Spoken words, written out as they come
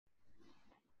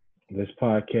This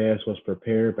podcast was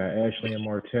prepared by Ashley and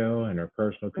Martell in their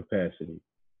personal capacity.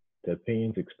 The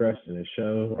opinions expressed in the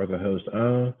show are the host's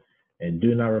own and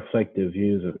do not reflect the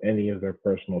views of any of their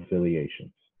personal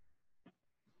affiliations.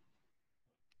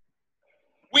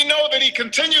 We know that he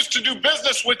continues to do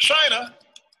business with China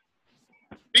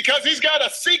because he's got a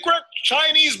secret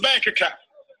Chinese bank account.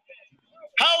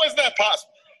 How is that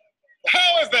possible?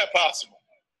 How is that possible?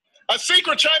 A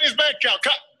secret Chinese bank account.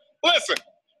 Listen,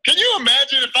 can you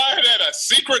imagine if I had a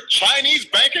secret Chinese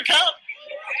bank account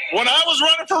when I was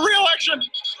running for re-election?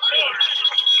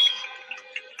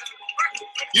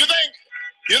 You think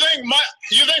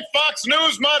Fox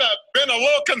News might have been a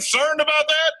little concerned about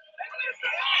that?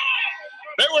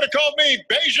 They would have called me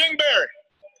Beijing Barry.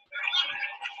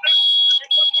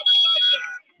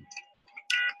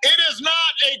 It is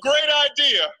not a great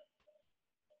idea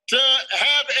to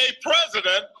have a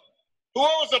president who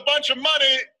owes a bunch of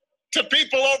money to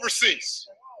people overseas.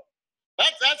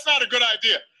 That's not a good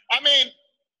idea. I mean,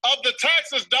 of the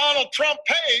taxes Donald Trump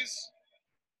pays,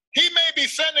 he may be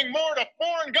sending more to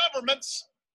foreign governments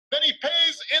than he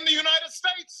pays in the United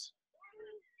States.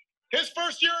 His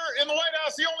first year in the White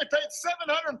House, he only paid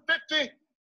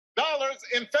 $750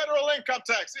 in federal income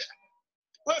tax.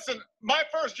 Listen, my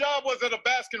first job was at a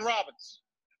Baskin Robbins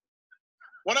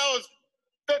when I was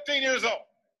 15 years old.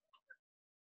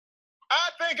 I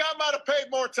think I might have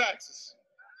paid more taxes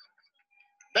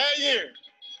that year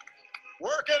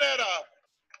working at a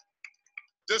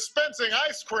dispensing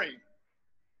ice cream.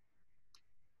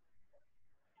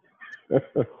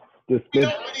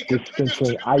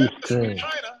 Dispensing ice cream.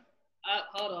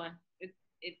 Hold on.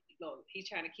 He's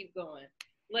trying to keep going.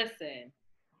 Listen.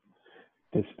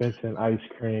 Dispensing ice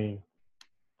cream.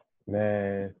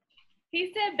 Man.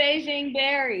 He said Beijing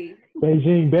Berry.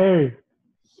 Beijing Berry.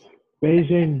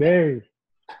 Beijing Berry.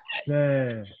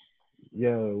 Man.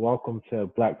 Yo, welcome to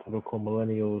Black Political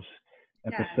Millennials,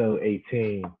 episode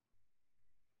 18.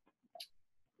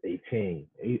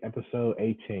 Episode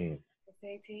 18. It's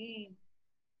 18.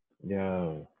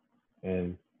 Yo.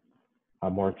 And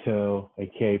I'm Martell,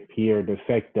 aka Pierre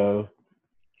Defecto.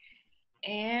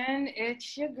 And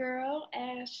it's your girl,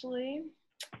 Ashley,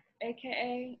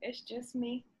 aka It's Just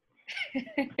Me.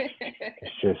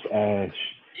 It's just Ash.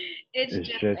 It's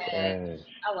just Ash.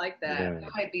 I like that. Yeah.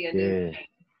 That might be a new thing.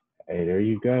 Hey, there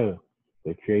you go.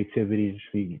 The creativity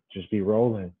just be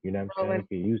rolling. You know what I'm saying?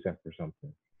 You can use that for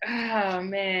something. Oh,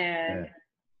 man. Yeah.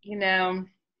 You know,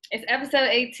 it's episode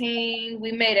 18.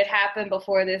 We made it happen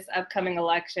before this upcoming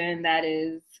election. That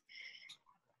is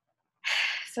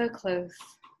so close.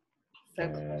 So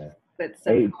close. But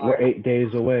so we're 8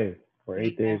 days away. We're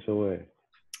 8 days away.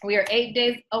 We are 8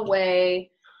 days away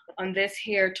on this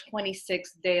here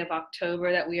 26th day of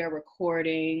October that we are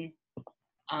recording.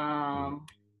 I'm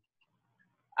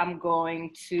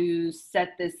going to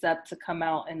set this up to come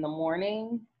out in the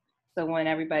morning. So when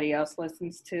everybody else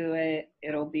listens to it,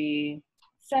 it'll be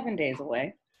 7 days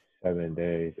away. 7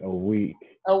 days. A week.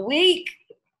 A week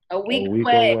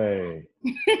away.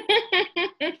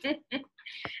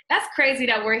 That's crazy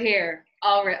that we're here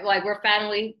already. Like, we're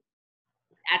finally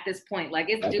at this point. Like,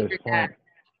 it's due for that.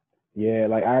 Yeah,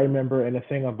 like, I remember, and the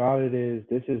thing about it is,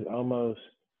 this is almost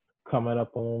coming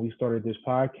up on when we started this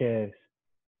podcast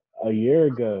a year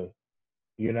ago.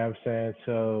 You know what I'm saying?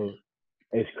 So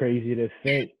it's crazy to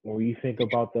think when you think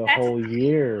about the whole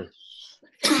year.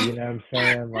 You know what I'm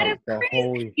saying? Like the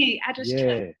whole see?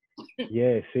 You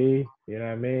know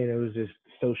what I mean? It was just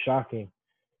so shocking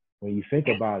when you think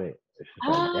about it. It's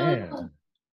just like, damn.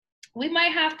 We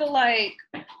might have to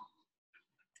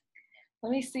let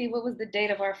me see, what was the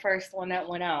date of our first one that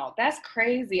went out? That's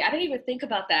crazy. I didn't even think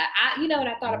about that. You know what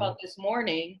I thought about this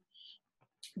morning?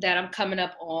 That I'm coming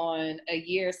up on a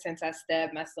year since I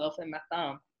stabbed myself in my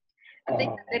thumb. I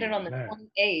think I did it on the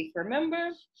 28th,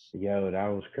 remember? Yo, that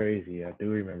was crazy. I do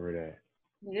remember that.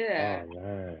 Yeah. Oh,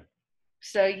 man.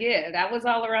 So, yeah, that was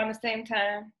all around the same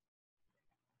time.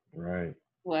 Right.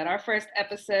 Our first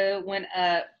episode went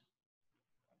up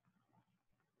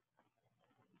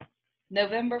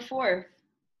November 4th.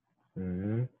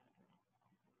 Mm-hmm.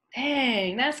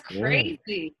 Dang, that's crazy.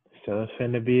 Yeah. So it's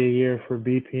going to be a year for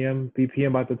BPM. BPM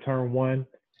about to turn 1.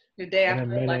 The day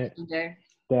after Election Day.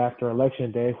 Day after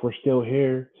Election Day. If we're still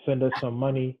here, send us some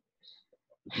money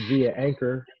via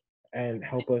Anchor and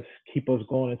help us keep us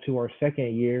going into our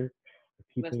second year,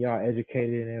 keeping y'all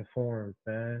educated and informed,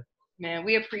 man. Man,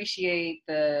 we appreciate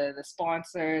the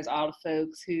sponsors, all the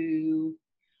folks who,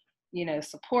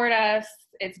 support us.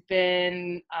 It's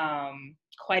been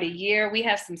quite a year. We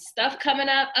have some stuff coming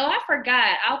up. Oh, I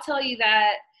forgot. I'll tell you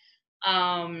that.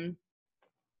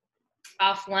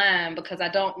 offline because I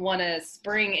don't want to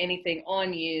spring anything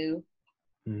on you.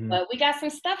 Mm-hmm. But we got some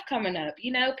stuff coming up.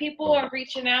 You know, people are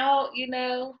reaching out. You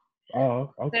know.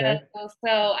 Oh, okay.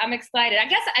 So I'm excited. I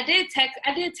guess I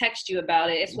did text you about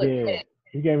it. It's what. Yeah,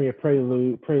 you gave me a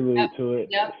prelude to it.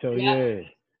 Yep, So yeah,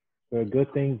 the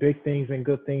good thing, big things, and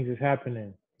good things is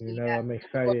happening. You know, I'm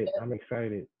excited.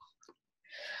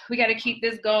 We got to keep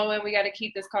this going. We got to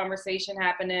keep this conversation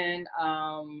happening.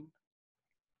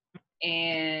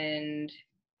 And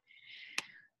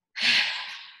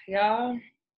y'all.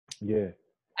 Yeah.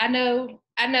 I know.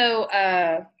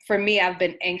 For me, I've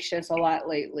been anxious a lot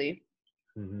lately.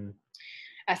 Mm-hmm.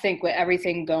 I think with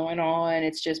everything going on,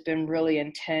 it's just been really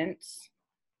intense.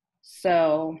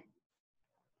 So,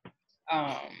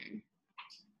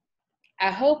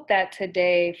 I hope that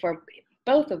today, for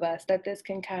both of us, that this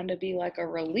can kind of be like a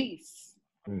release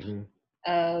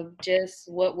of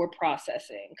just what we're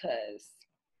processing, because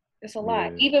it's a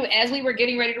lot. Even as we were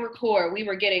getting ready to record, we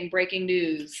were getting breaking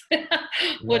news,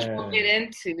 which we'll get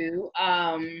into,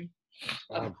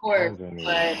 of course.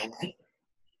 But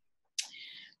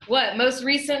what most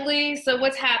recently? So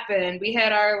what's happened? We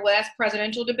had our last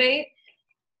presidential debate.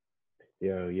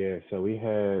 Yeah. So we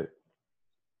had.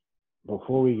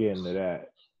 Before we get into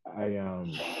that,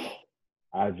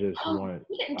 I just want.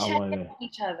 We didn't check in with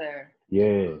each other.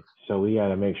 Yeah. So we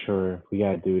gotta make sure we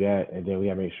gotta do that, and then we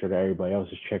gotta make sure that everybody else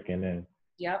is checking in.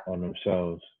 Yep. On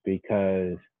themselves,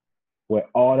 because with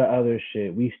all the other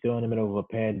shit, we still in the middle of a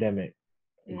pandemic,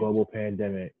 a global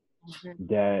pandemic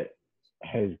that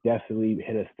has definitely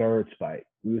hit a third spike.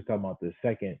 We was talking about the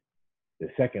second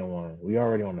one. We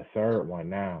already on the third one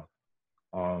now.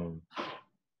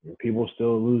 People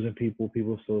still losing people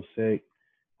still sick.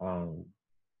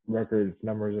 Record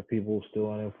numbers of people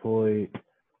still unemployed,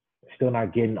 still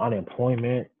not getting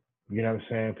unemployment. You know what I'm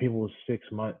saying? People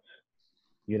 6 months,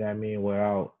 you know what I mean,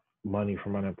 without money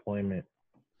from unemployment.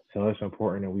 So it's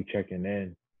important that we checking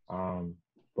in.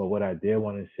 But what I did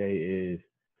want to say is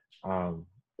I'm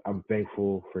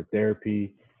thankful for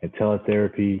therapy and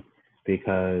teletherapy,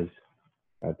 because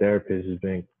a therapist has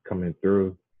been coming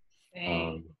through.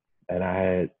 And I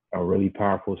had a really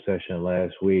powerful session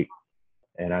last week.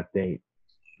 And I think,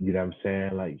 you know what I'm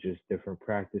saying, like just different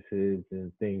practices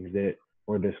and things that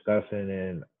we're discussing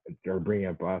and are bringing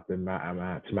about to my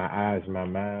eyes and my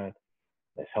mind,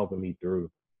 that's helping me through.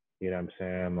 You know what I'm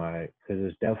saying? Like, because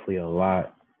it's definitely a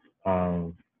lot,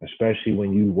 especially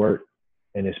when you work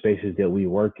in the spaces that we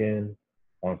work in,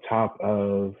 on top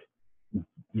of,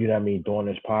 you know what I mean, doing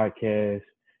this podcast,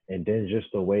 and then just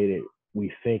the way that we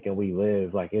think and we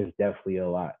live, like it's definitely a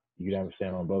lot. You know what I'm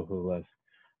saying, on both of us.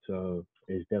 So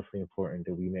it's definitely important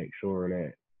that we make sure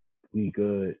that we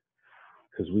good,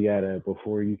 because we gotta,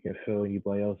 before you can fill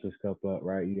anybody else's cup up,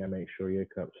 right, you gotta make sure your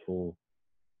cup's full.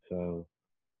 So,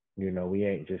 you know, we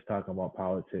ain't just talking about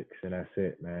politics and that's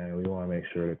it, man. We want to make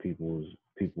sure that people's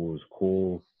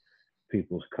cool,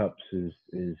 people's cups is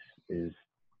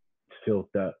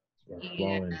filled up or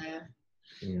flowing. Yeah.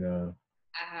 You know.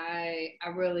 I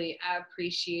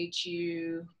appreciate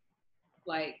you,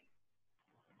 like,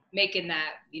 making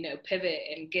that, you know, pivot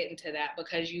and getting to that,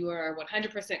 because you are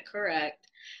 100% correct.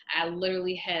 I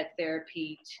literally had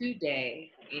therapy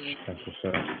today. That's what's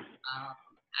up.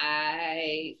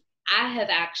 I have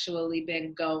actually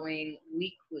been going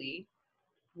weekly,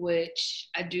 which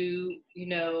I do, you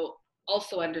know,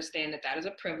 also understand that is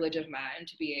a privilege of mine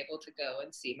to be able to go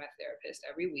and see my therapist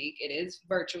every week. It is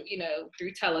virtual, you know,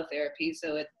 through teletherapy.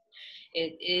 So it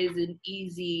is an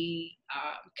easy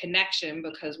connection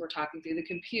because we're talking through the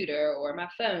computer or my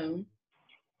phone.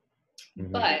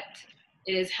 But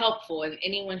it is helpful, and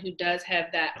anyone who does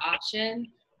have that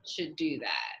option should do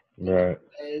that. Right.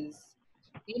 Because,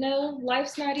 you know,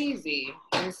 life's not easy.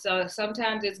 And so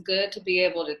sometimes it's good to be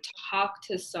able to talk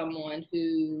to someone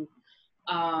who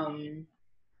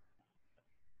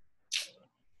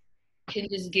can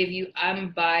just give you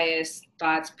unbiased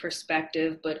thoughts,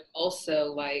 perspective, but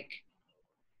also like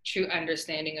true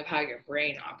understanding of how your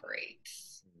brain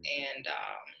operates. And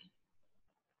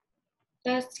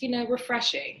that's, you know,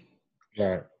 refreshing.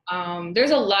 Right.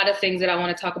 There's a lot of things that I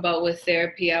want to talk about with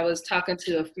therapy. I was talking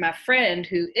to my friend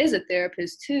who is a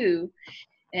therapist too,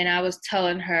 and I was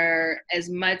telling her, as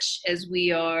much as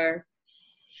we are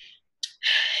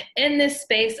in this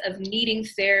space of needing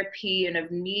therapy and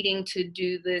of needing to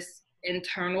do this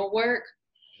internal work,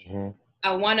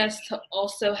 I want us to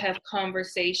also have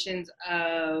conversations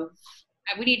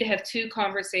we need to have two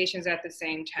conversations at the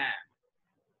same time.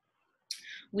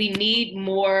 We need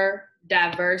more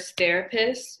diverse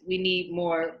therapists. We need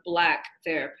more Black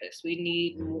therapists. We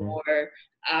need more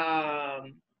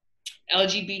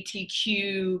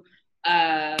LGBTQ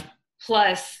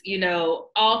plus, you know,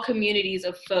 all communities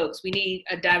of folks. We need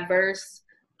a diverse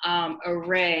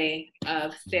array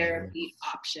of therapy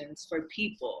options for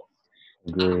people.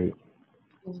 Great.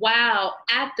 While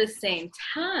at the same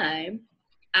time,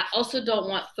 I also don't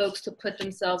want folks to put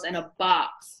themselves in a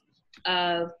box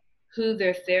of who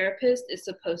their therapist is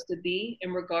supposed to be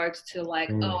in regards to like,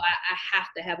 oh, I have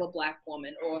to have a Black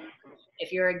woman, or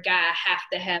if you're a guy, I have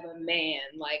to have a man.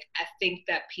 Like, I think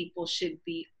that people should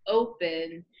be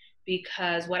open,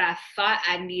 because what I thought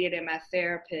I needed in my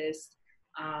therapist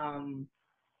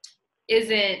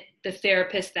isn't the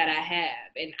therapist that I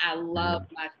have. And I love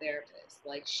my therapist.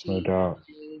 Like, she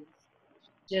is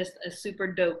just a super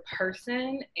dope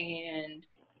person, and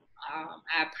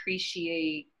I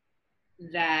appreciate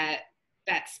that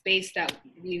space that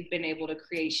we've been able to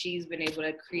create, she's been able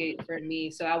to create for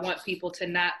me. So I want people to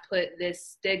not put this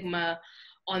stigma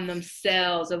on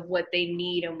themselves of what they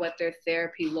need and what their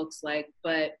therapy looks like.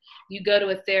 But you go to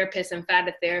a therapist and find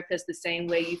a therapist the same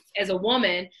way you, as a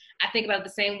woman, I think about the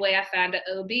same way I found an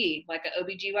OB, like an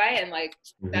OBGYN, like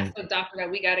that's the doctor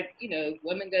that we gotta, you know,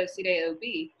 women go see their OB.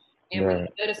 And when you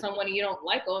go to someone and you don't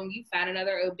like them, you find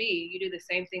another OB. You do the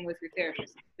same thing with your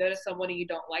therapist. You go to someone and you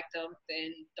don't like them,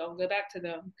 then don't go back to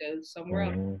them. Go somewhere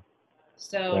else.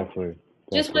 So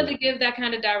just want to give that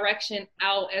kind of direction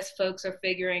out as folks are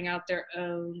figuring out their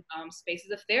own spaces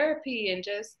of therapy and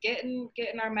just getting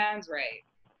our minds right.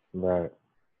 Right.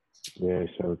 Yeah,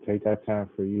 so take that time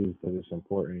for you, because it's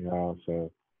important, y'all. So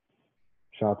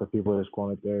shout out to people that's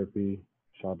going to therapy.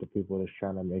 Shout out to people that's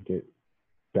trying to make it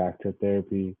back to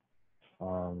therapy.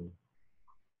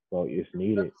 Well, it's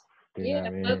needed.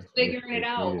 Folks figuring it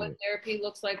out, what therapy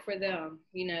looks like for them.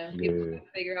 You know, people gotta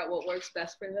figure out what works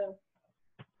best for them.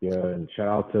 Yeah, and shout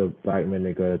out to Black men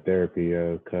that go to therapy,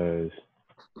 because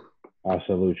I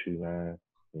salute you, man.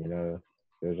 You know,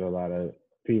 there's a lot of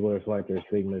people that's like there's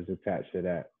stigmas attached to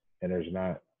that, and there's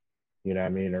not. You know what I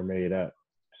mean? They're made up.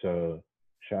 So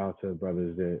shout out to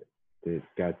brothers that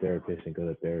got therapists and go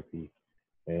to therapy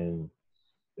and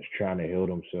is trying to heal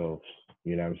themselves,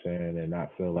 you know what I'm saying, and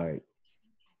not feel like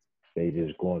they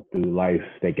just going through life.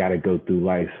 They got to go through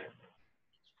life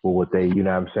for what they, you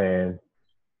know what I'm saying,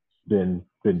 been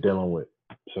dealing with.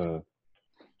 So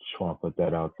just want to put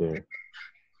that out there.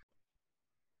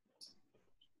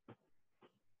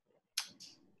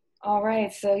 All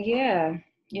right. So yeah,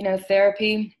 you know,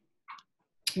 therapy,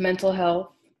 mental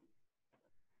health.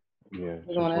 Yeah.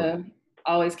 We're going to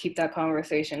always keep that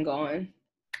conversation going.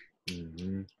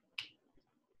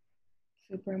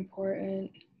 Super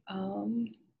important.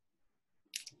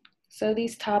 So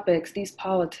these topics, these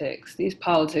politics,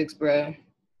 bro.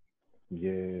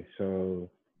 Yeah, so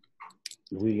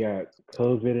we got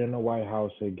COVID in the White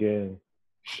House again.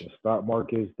 The stock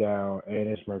market's down, and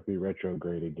it's Mercury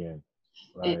retrograde again.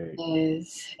 Like, it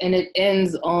is, and it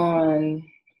ends on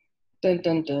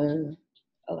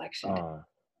election.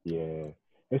 Yeah,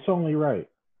 it's only right.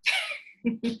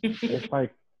 It's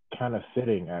like kind of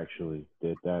fitting, actually,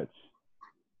 that's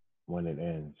when it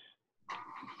ends.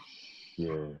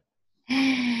 Yeah.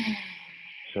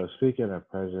 So speaking of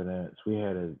presidents, we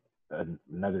had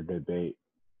another debate.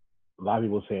 A lot of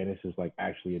people saying this is like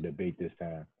actually a debate this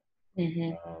time.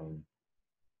 Yeah,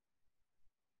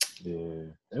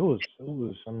 it was.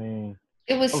 I mean,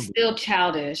 it was still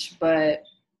childish, but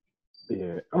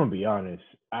yeah, I'm gonna be honest.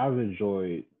 I've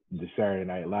enjoyed the Saturday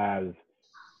Night Live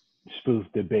spoof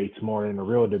debates more than the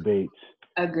real debates.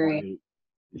 Agree.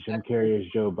 Like, Jim Carrey as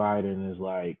Joe Biden is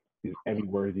Emmy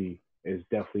worthy. It's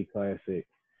definitely classic.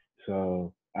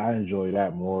 So I enjoy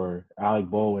that more. Alec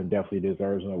Baldwin definitely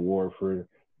deserves an award for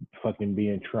fucking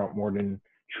being Trump more than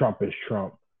Trump is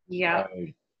Trump. Yeah.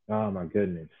 Like, oh my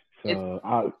goodness. So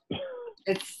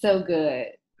it's so good.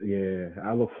 Yeah,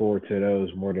 I look forward to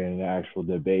those more than the actual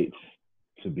debates,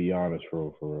 to be honest,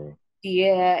 for real.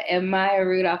 Yeah, and Maya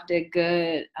Rudolph did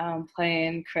good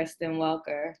playing Kristen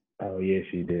Welker. Oh, yeah,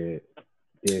 she did.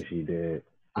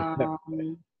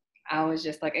 I was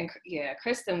just like,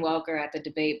 Kristen Welker at the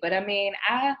debate. But I mean,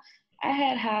 I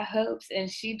had high hopes, and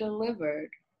she delivered.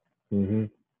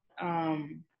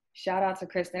 Shout out to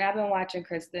Kristen. I've been watching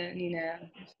Kristen. You know,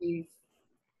 she's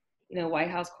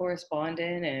White House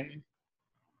correspondent, and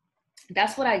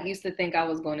that's what I used to think I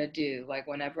was going to do. Like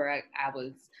whenever I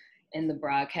was in the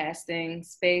broadcasting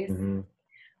space,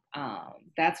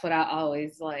 that's what I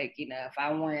always like. You know, if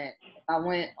I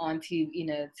went on TV,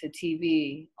 to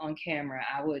TV on camera,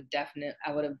 I would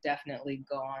have definitely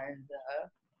gone the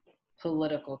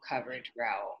political coverage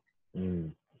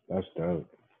route. That's dope.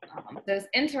 So it's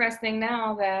interesting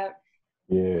now that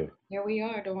here we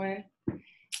are doing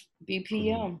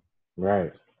BPM.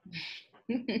 Right.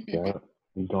 Yeah,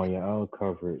 you're doing your own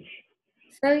coverage.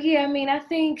 So yeah, I mean, I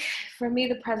think for me,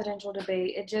 the presidential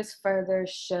debate, it just further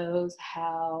shows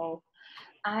how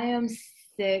I am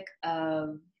sick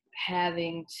of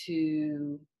having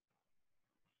to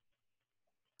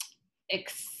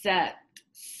accept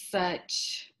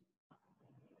such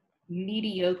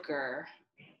mediocre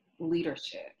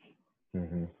leadership.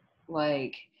 Mm-hmm.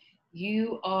 Like,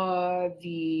 you are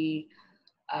the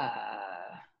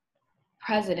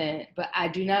president, but I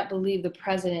do not believe the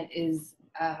president is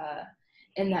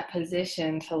in that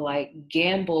position to like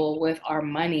gamble with our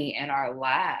money and our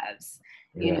lives,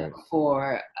 you know, Right.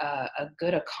 for a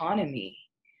good economy.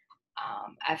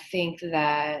 I think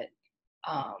that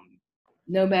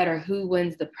no matter who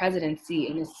wins the presidency,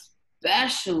 and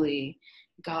especially,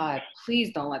 God,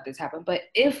 please don't let this happen. But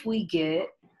if we get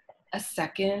a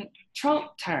second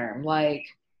Trump term, like,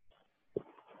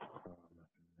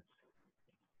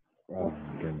 Oh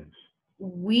my goodness.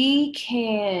 we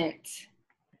can't.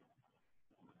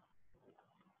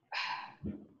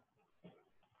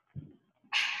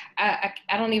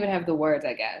 I don't even have the words,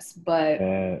 I guess, but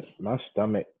And my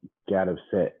stomach got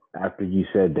upset after you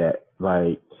said that.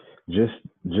 Like, just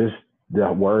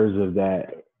the words of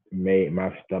that made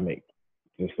my stomach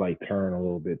just like turn a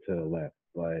little bit to the left.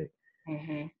 Like,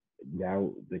 mm-hmm.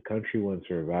 that the country wouldn't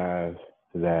survive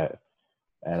that.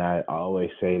 And I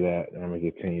always say that, and I'm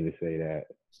gonna continue to say that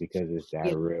because it's that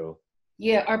Yeah. real.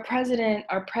 Yeah, our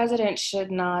president should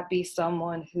not be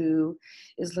someone who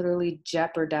is literally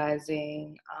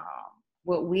jeopardizing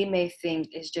what we may think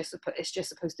is it's just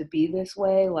supposed to be this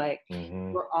way. Like,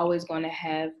 Mm-hmm. we're always going to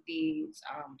have these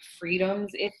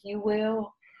freedoms, if you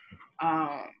will.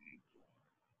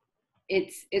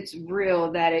 It's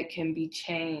real that it can be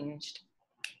changed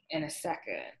in a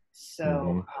second.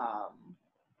 So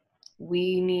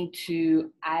we need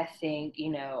to, I think,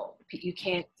 you know, you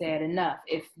can't say it enough.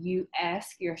 If you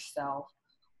ask yourself,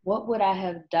 what would I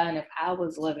have done if I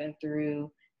was living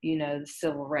through, you know, the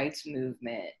civil rights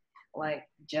movement, like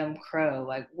Jim Crow,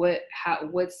 like what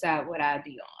side would I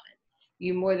be on?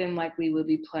 You more than likely would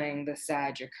be playing the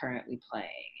side you're currently playing.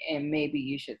 And maybe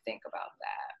you should think about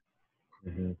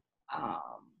that. Mm-hmm.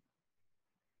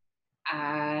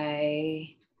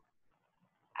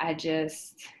 I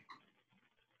just,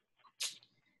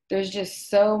 there's just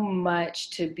so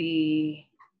much to be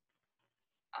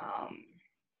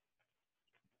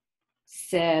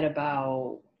said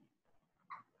about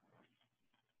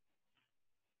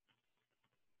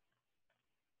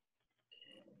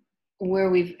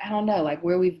where I don't know, like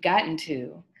where we've gotten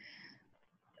to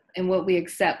and what we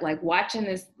accept. Like watching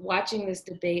this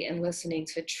debate and listening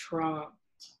to Trump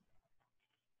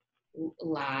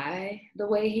lie the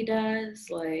way he does,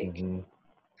 like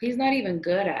he's not even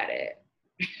good at it.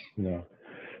 No.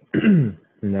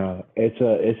 No,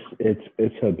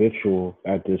 it's habitual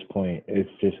at this point. It's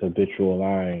just habitual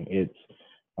lying. It's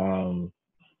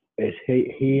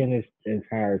he and his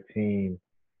entire team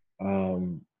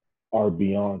are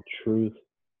beyond truth,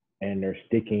 and they're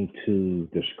sticking to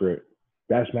the script.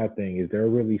 That's my thing, is they're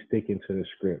really sticking to the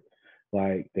script.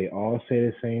 Like, they all say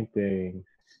the same thing.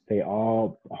 They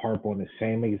all harp on the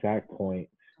same exact point.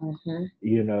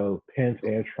 You know, Pence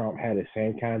and Trump had the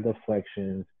same kind of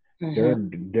deflections.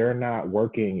 They're not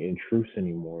working in truth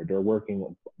anymore. They're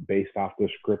working based off the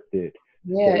scripted.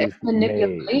 Yeah, it's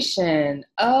manipulation. Made.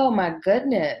 Oh my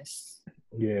goodness.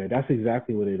 Yeah, that's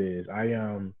exactly what it is.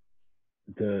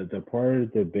 The part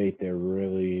of the debate that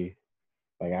really,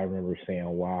 like, I remember saying,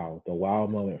 wow. The wow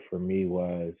moment for me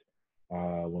was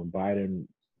when Biden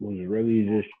was really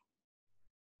just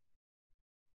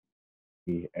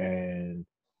and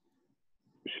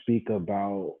speak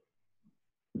about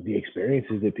the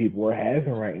experiences that people are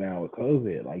having right now with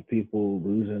COVID, like people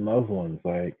losing loved ones,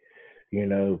 like, you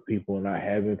know, people not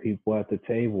having people at the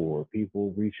table, or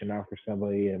people reaching out for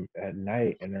somebody at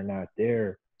night and they're not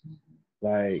there.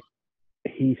 Like,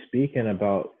 he's speaking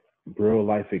about real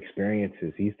life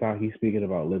experiences. He's speaking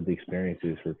about lived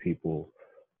experiences for people.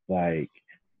 Like,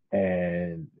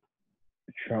 and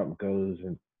Trump goes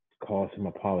and calls him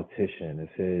a politician and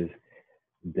says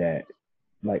that,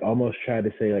 like, almost tried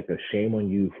to say like a shame on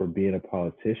you for being a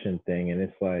politician thing. And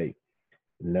it's like,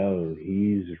 no,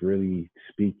 he's really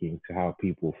speaking to how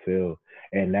people feel.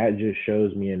 And that just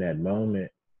shows me in that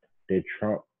moment that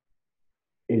Trump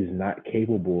is not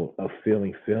capable of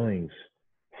feeling feelings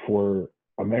for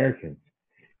Americans.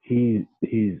 He's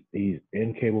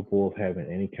incapable of having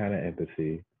any kind of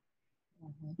empathy.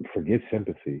 Forget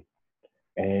sympathy.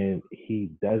 And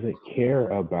he doesn't care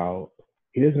about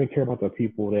the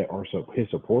people that are his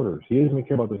supporters. He doesn't even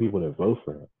care about the people that vote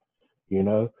for him, you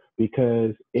know,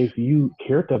 because if you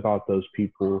cared about those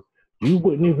people, you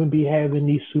wouldn't even be having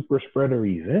these super spreader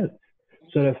events.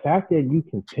 So the fact that you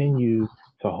continue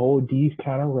to hold these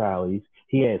kind of rallies,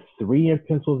 he had 3 in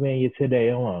Pennsylvania today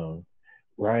alone,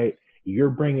 right? You're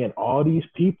bringing all these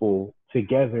people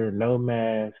together, no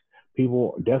mask.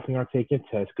 People definitely aren't taking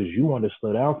tests because you want to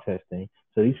slow down testing.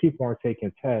 So these people aren't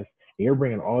taking tests, and you're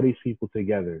bringing all these people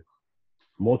together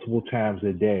multiple times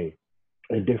a day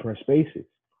in different spaces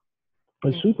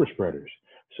and super spreaders.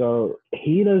 So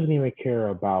he doesn't even care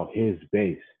about his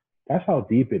base. That's how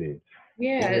deep it is.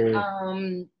 Yeah.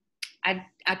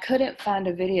 I couldn't find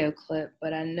a video clip,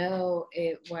 but I know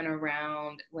it went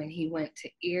around when he went to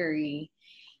Erie.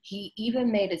 He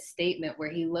even made a statement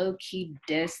where he low-key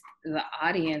dissed the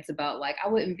audience about, like, I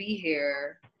wouldn't be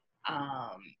here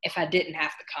if I didn't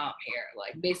have to come here.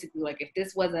 Like, basically, like, if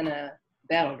this wasn't a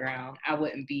battleground, I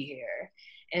wouldn't be here.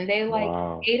 And they, like,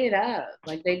 ate it up.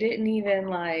 Like, they didn't even,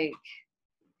 like,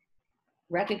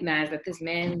 recognize that this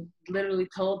man literally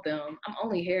told them, I'm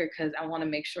only here because I want to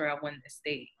make sure I win this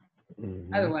state.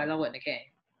 Mm-hmm. Otherwise, I wouldn't have came.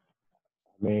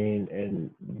 I mean, and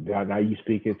now you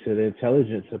speaking to the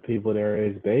intelligence of people that are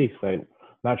at his base. Like, I'm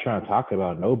not trying to talk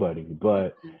about nobody,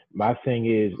 but my thing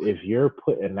is, if you're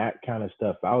putting that kind of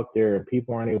stuff out there and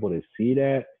people aren't able to see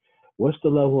that, what's the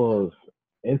level of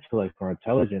intellect or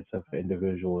intelligence of an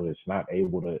individual that's not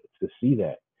able to see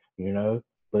that, you know?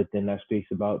 But then that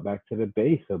speaks about back to the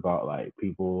base about, like,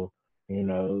 people, you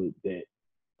know, that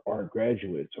aren't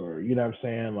graduates, or, you know what I'm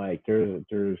saying? Like,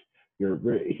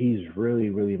 he's really,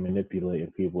 really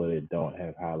manipulating people that don't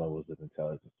have high levels of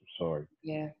intelligence. I'm sorry.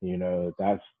 Yeah. You know,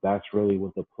 that's really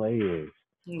what the play is.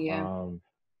 Yeah.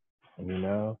 You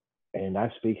know, and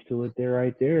that speaks to it there,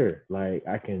 right there. Like,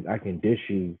 I can dish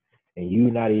you and you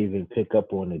not even pick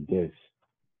up on the diss.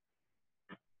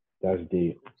 That's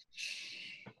deep.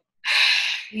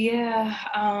 Yeah.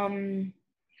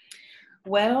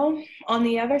 Well, on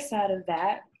the other side of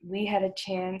that, we had a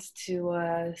chance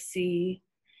to see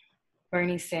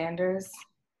Bernie Sanders.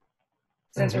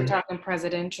 Since we're talking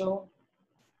presidential.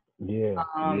 Yeah.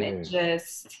 And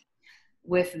just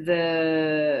with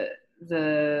the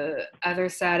other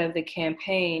side of the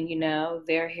campaign, you know,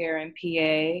 they're here in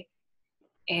PA,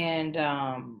 and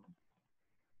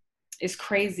it's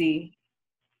crazy.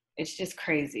 It's just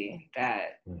crazy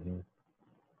that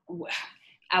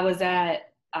I was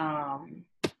at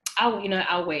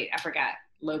I'll wait. I forgot.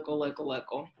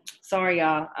 Local. Sorry,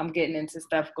 y'all. I'm getting into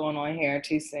stuff going on here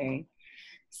too soon.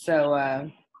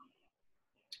 So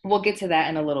we'll get to that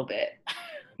in a little bit.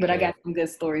 But I got some good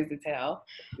stories to tell.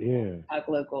 Yeah. Talk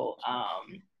local.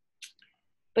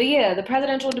 But yeah, the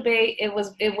presidential debate, it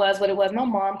was what it was. My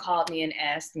mom called me and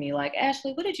asked me, like,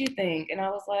 Ashley, what did you think? And I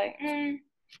was like,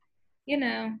 you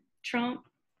know, Trump,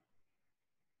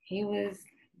 he was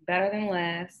better than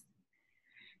last.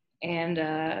 And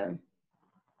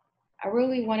I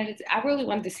really wanted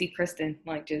to see Kristen,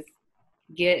 like, just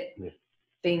get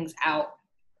things out.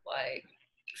 Like,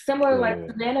 similar, like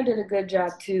Savannah did a good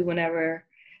job too whenever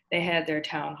they had their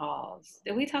town halls.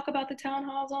 Did we talk about the town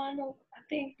halls on? I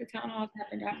think the town halls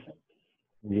happened after.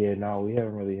 Yeah, no, we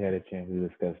haven't really had a chance to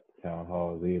discuss the town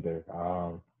halls either.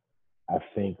 I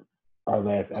think our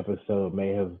last episode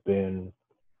may have been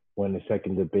when the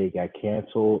second debate got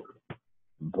canceled,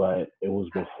 but it was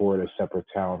before the separate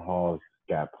town halls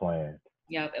got planned.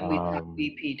 Yep, and we talked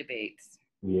VP debates.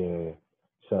 Yeah,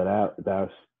 so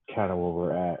that's kind of where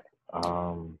we're at.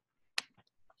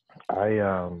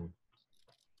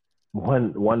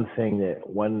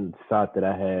 One thought that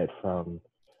I had from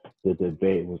the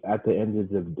debate was, at the end of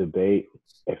the debate,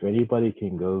 if anybody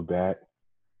can go back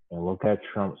and look at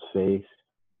Trump's face,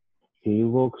 he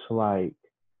looks like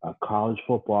a college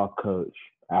football coach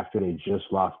after they just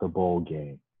lost a bowl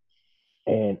game.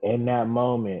 And in that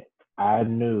moment, I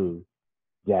knew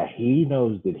that he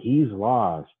knows that he's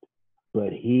lost,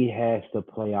 but he has to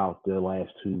play out the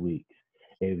last 2 weeks.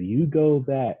 If you go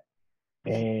back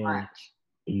and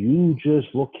you just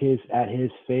look at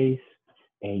his face,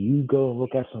 and you go and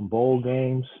look at some bowl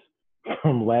games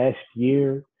from last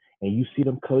year, and you see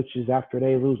them coaches after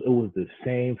they lose, it was the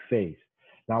same face.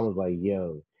 And I was like,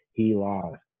 yo, he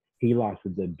lost. He lost the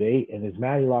debate, and his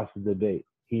man, he lost the debate.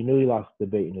 He knew he lost the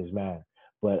debate in his mind.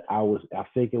 But I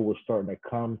think it was starting to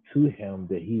come to him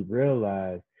that he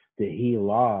realized that he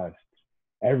lost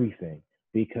everything,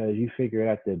 because you figure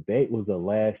that debate was the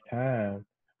last time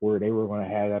where they were going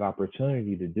to have that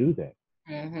opportunity to do that.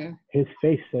 Mm-hmm. His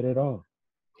face said it all.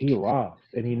 He lost,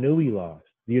 and he knew he lost.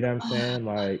 You know what I'm saying?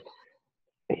 Like,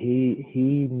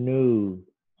 he knew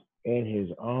in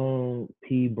his own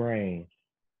pea brain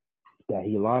that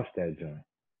he lost that joint.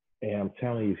 And I'm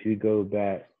telling you, if you go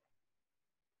back,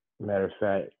 matter of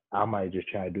fact, I might just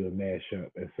try to do a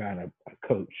mashup and find a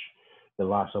coach that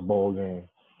lost a bowl game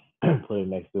put it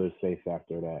next to his face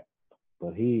after that.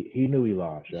 But he knew he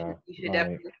lost, y'all. You should Like,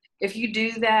 definitely. If you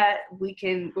do that,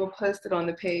 we'll post it on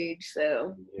the page.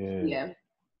 So yeah,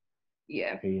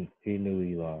 yeah. he knew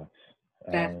he lost.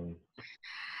 That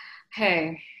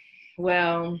hey,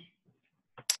 well,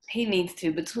 he needs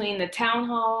to, between the town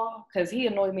hall, because he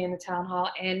annoyed me in the town hall,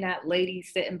 and that lady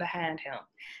sitting behind him.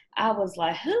 I was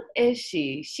like, who is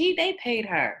she? They paid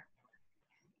her.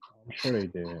 I'm sure they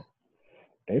did.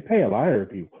 They pay a lot of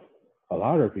people. A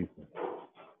lot of people.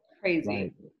 Crazy.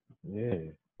 Like,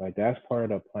 yeah. Like, that's part of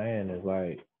the plan is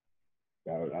like,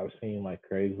 I've seen like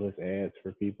Craigslist ads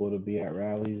for people to be at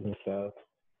rallies and stuff.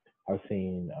 I've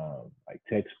seen like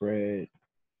text threads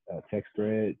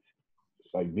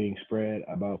like being spread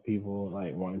about people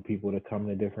like wanting people to come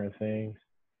to different things.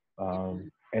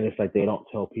 And it's like they don't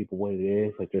tell people what it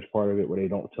is. Like there's part of it where they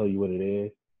don't tell you what it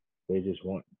is. They just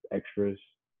want extras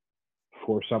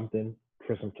for something,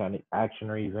 for some kind of action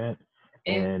or event.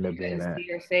 And you couldn't see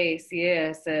your face,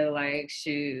 yeah. So like,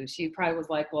 shoot, she probably was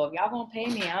like, "Well, if y'all gonna pay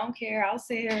me, I don't care. I'll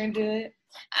sit here and do it.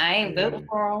 I ain't voting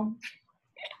for them."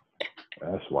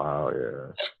 That's wild,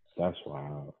 yeah. That's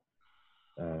wild.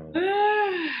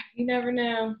 You never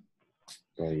know.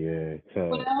 But yeah, so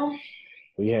well,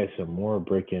 we had some more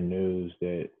breaking news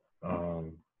that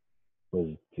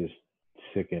was just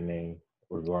sickening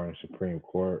regarding Supreme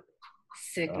Court.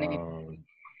 Sickening.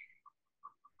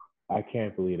 I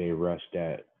can't believe they rushed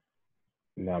that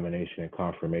nomination and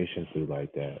confirmation through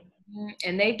like that.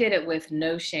 And they did it with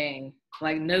no shame,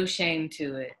 like no shame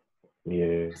to it.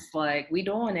 Yeah. It's like, we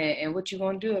doing it, and what you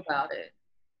gonna do about it?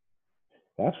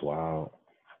 That's wild.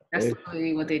 That's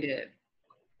really what they did.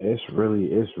 It's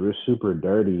super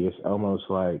dirty. It's almost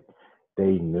like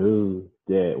they knew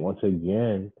that once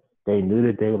again, they knew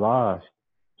that they lost.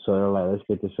 So they're like, let's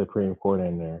get the Supreme Court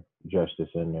in there, justice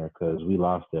in there, because we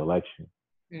lost the election.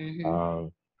 Mm-hmm.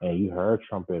 And you heard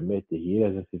Trump admit that he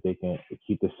doesn't think they can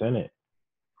keep the Senate.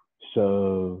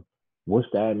 So what's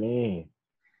that mean?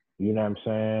 You know what I'm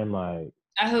saying? Like,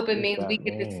 I hope it means we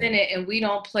get the Senate and we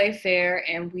don't play fair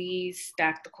and we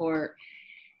stack the court.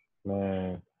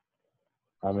 Man,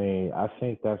 I mean, I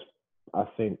think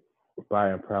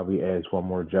Biden probably adds one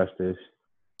more justice.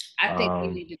 I think we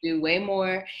need to do way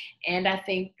more, and I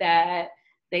think that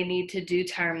they need to do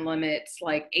term limits,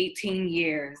 like 18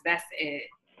 years. That's it.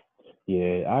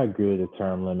 Yeah, I agree with the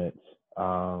term limits.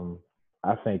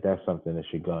 I think that's something that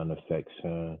should go into effect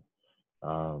soon.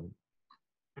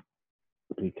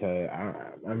 Because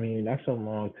I mean that's a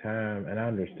long time, and I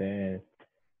understand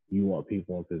you want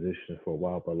people in positions for a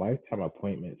while, but lifetime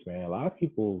appointments, man, a lot of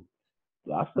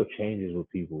stuff changes with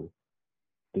people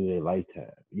through their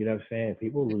lifetime. You know what I'm saying?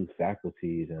 People lose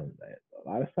faculties, and a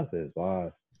lot of stuff is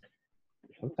lost.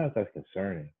 Sometimes that's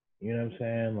concerning. You know what I'm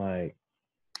saying? Like,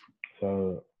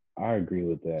 so I agree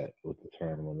with that, with the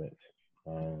term limits.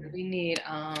 We need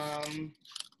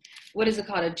what is it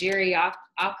called? A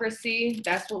geriocracy.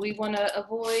 That's what we want to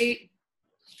avoid.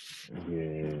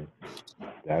 Yeah,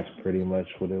 that's pretty much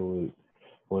what it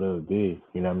would be.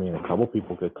 You know what I mean? A couple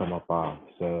people could come up off.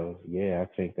 So yeah, I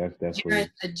think that's definitely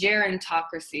a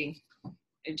gerontocracy.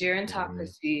 A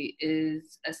gerontocracy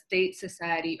is a state,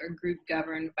 society, or group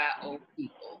governed by old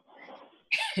people.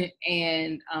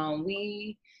 And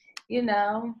we, you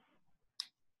know,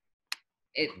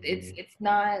 it's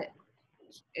not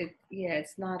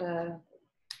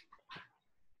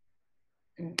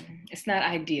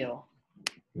ideal.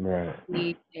 right. We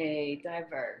need a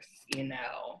diverse,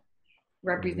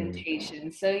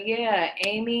 representation. So yeah,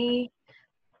 Amy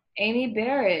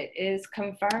Barrett is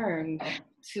confirmed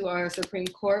to our Supreme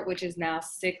Court, which is now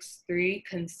 6-3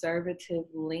 conservative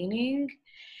leaning.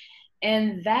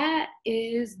 And that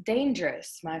is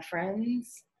dangerous, my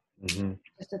friends.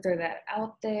 Just to throw that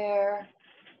out there.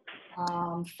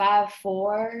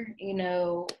 5-4,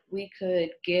 we could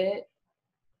get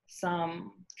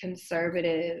some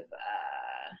conservative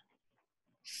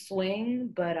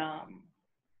swing, but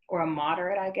or a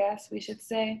moderate, I guess we should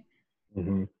say.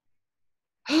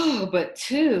 But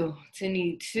to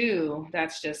need two,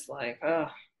 that's just like, oh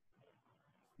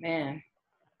man.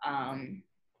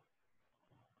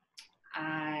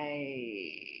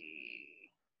 I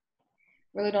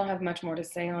really don't have much more to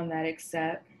say on that,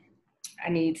 except I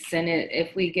need Senate.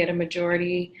 If we get a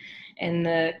majority and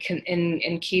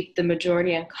keep the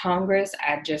majority in Congress,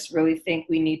 I just really think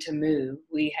we need to move.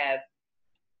 We have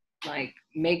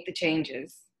make the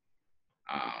changes.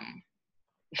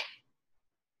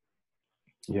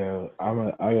 Yeah, I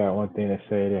got one thing to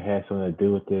say that has something to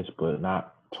do with this, but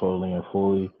not totally and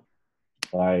fully.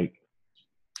 Like,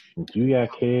 if you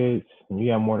got kids and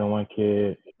you got more than one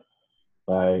kid,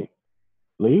 like,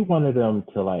 he wanted them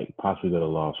to like possibly go to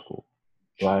law school.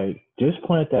 Like, just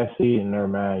plant that seed in their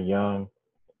mind young,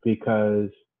 because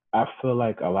I feel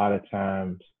like a lot of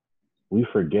times we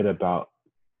forget about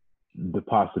the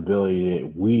possibility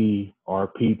that we, our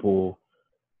people,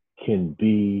 can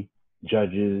be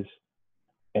judges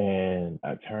and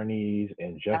attorneys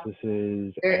and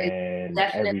justices There is and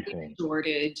definitely everything. a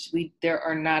shortage. There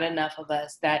are not enough of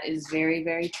us. That is very,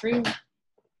 very true.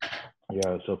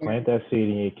 Yeah, so plant that seed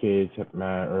in your kids'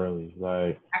 mind early.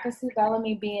 Like, I could see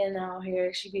Bellamy being out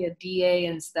here. She'd be a DA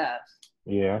and stuff.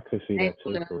 yeah, I could see that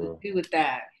too. And For real. do with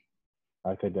that.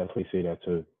 I could definitely see that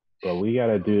too. But we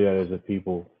gotta do that as a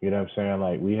people. You know what I'm saying?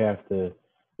 Like, we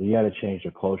gotta change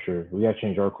the culture. We gotta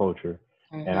change our culture,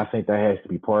 and I think that has to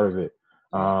be part of it.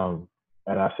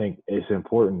 And I think it's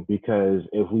important, because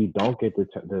if we don't get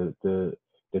the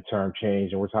term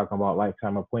change, and we're talking about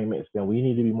lifetime appointments, then we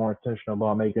need to be more intentional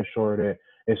about making sure that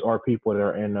it's our people that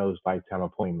are in those lifetime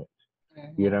appointments.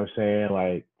 You know what I'm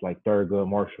saying? Like Thurgood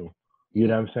Marshall. You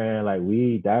know what I'm saying?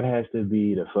 Like, that has to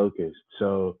be the focus.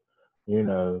 So, you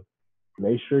know,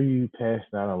 make sure you pass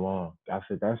that along. I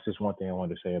said that's just one thing I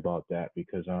wanted to say about that,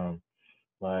 because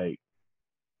like,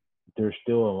 there's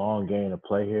still a long game to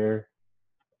play here,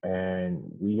 and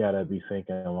we gotta be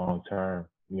thinking long term.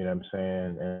 You know what I'm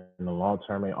saying? And the long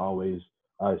term ain't always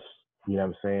us. You know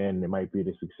what I'm saying? It might be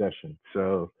the succession.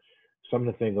 So,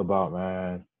 something to think about,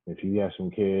 man. If you got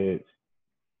some kids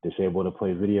disabled to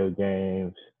play video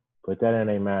games, put that in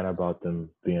their mind about them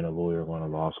being a lawyer, going to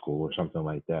law school, or something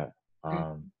like that.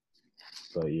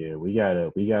 But yeah, we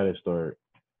gotta start.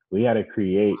 We gotta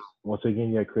create. Once again,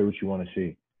 you gotta create what you want to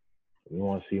see. We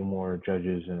want to see more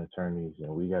judges and attorneys, and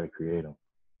we gotta create them.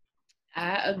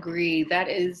 I agree. That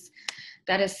is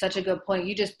such a good point.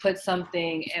 You just put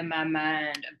something in my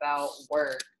mind about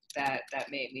work that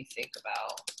made me think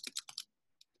about.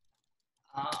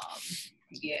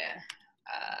 Yeah.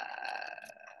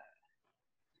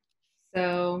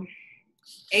 So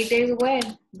 8 days away,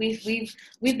 we've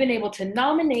been able to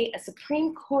nominate a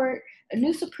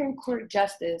new Supreme Court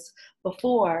justice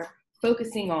before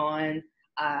focusing on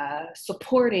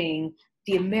supporting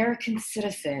the American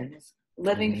citizens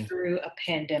living through a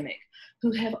pandemic,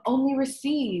 who have only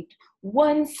received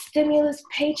one stimulus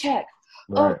paycheck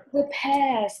over the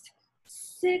past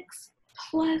 6+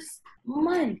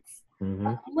 months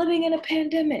of living in a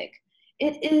pandemic.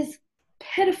 It is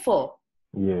pitiful.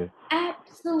 Yeah.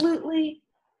 Absolutely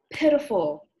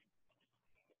pitiful.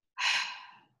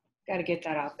 Got to get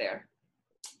that out there.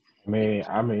 I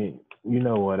mean, you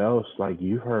know what else? Like,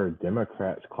 you heard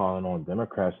Democrats calling on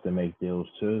Democrats to make deals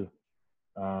too.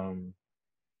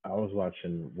 I was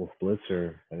watching Wolf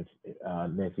Blitzer, and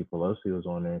Nancy Pelosi was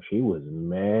on there, and she was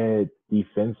mad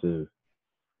defensive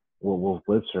with Wolf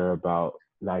Blitzer about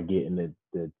not getting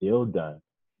the deal done.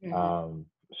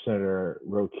 Senator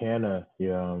Ro Khanna,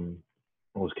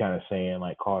 was kind of saying,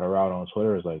 like, called her out on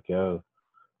Twitter. Was like, yo,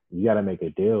 you got to make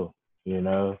a deal, you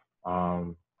know?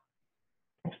 Time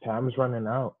is running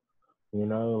out, you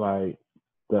know? Like,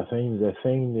 the thing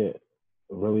that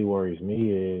really worries me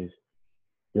is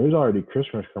there's already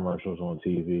Christmas commercials on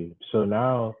TV. So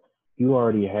now you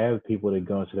already have people that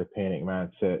go into the panic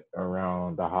mindset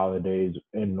around the holidays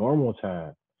in normal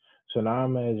time. So now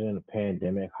imagine the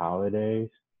pandemic holidays.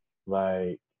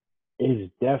 Like, it's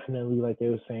definitely, like they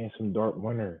were saying, some dark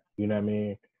winter. You know what I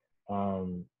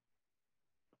mean?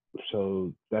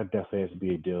 So that definitely has to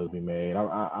be a deal to be made.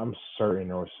 I'm certain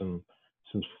there was some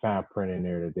fine print in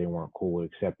there that they weren't cool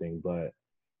with accepting, but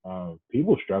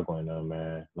people struggling though,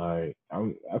 man. Like,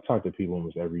 I talk to people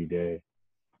almost every day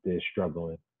that's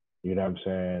struggling. You know what I'm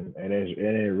saying? And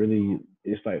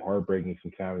it's like heartbreaking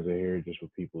sometimes to hear just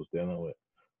what people's dealing with.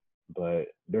 But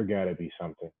there gotta be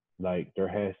something. Like, there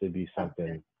has to be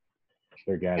something.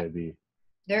 There gotta be.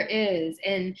 There is,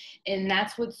 and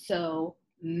that's what's so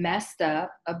messed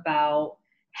up about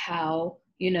how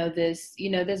this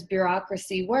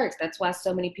bureaucracy works. That's why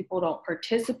so many people don't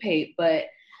participate. But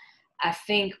I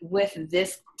think with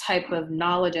this type of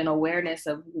knowledge and awareness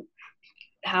of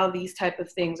how these type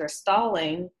of things are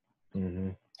stalling,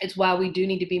 it's why we do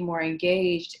need to be more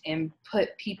engaged and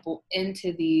put people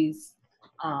into these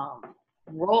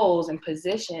roles and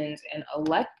positions and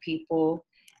elect people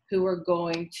who are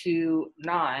going to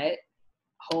not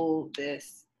hold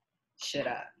this shit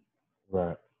up.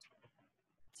 Right.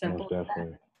 Simple. Most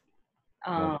definitely.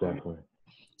 Most definitely.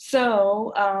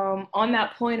 So on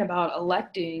that point about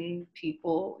electing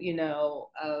people,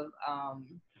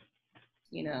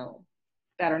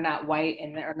 that are not white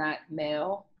and that are not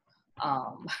male,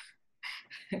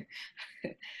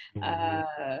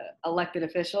 elected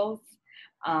officials,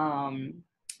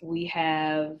 we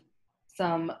have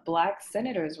some Black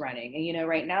senators running. And, you know,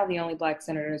 right now the only Black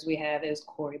senators we have is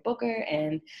Cory Booker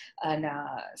and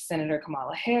Senator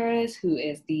Kamala Harris, who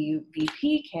is the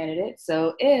VP candidate.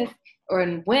 So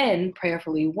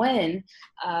prayerfully when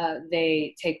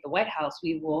they take the White House,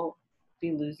 we will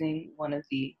be losing one of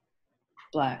the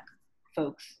Black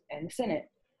folks in the Senate.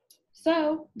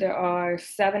 So there are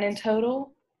 7 in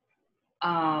total.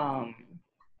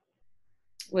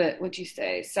 What'd you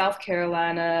say? South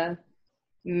Carolina,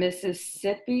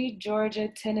 Mississippi, Georgia,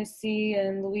 Tennessee,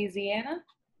 and Louisiana.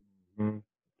 Mm-hmm.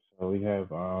 So we have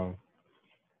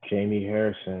Jamie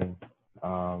Harrison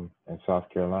in South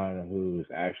Carolina, who is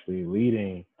actually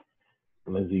leading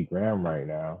Lindsey Graham right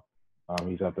now.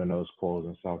 He's up in those polls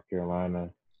in South Carolina.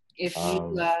 If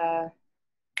you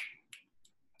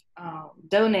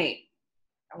donate,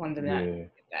 I wanted to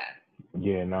get that.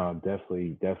 Yeah, no,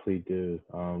 definitely do.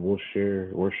 We'll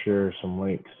share some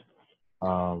links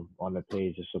on the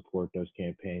page to support those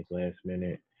campaigns last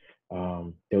minute.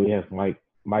 Then we have Mike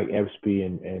Epsby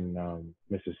in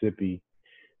Mississippi,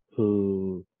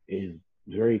 who is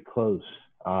very close.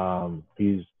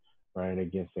 He's running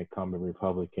against incumbent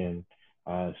Republican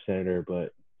senator,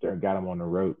 but they got him on the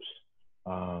ropes.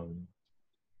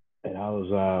 And I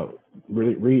was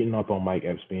really reading up on Mike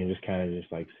Epstein, just kind of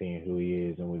just like seeing who he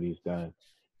is and what he's done.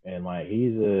 And like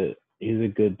he's a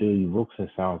good dude. He looks and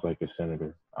sounds like a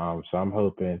senator. So I'm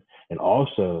hoping, and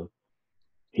also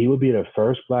he would be the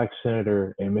first Black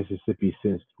senator in Mississippi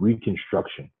since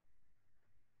Reconstruction.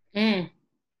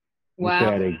 Wow. Say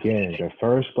that again. The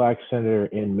first Black senator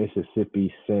in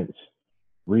Mississippi since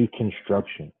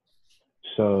Reconstruction.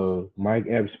 So Mike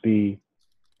Epsby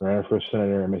running for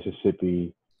senator in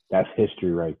Mississippi. That's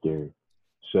history right there.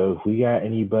 So if we got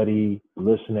anybody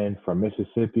listening from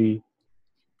Mississippi,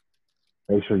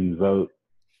 make sure you vote.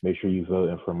 Make sure you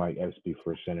vote for Mike Epsby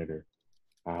for senator.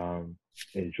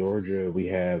 In Georgia, we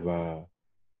have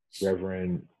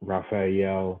Reverend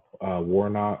Raphael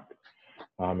Warnock.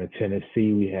 In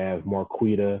Tennessee, we have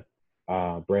Marquita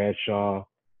Bradshaw.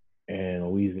 And in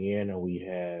Louisiana, we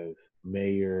have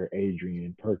Mayor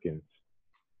Adrian Perkins.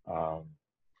 So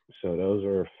those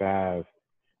are 5.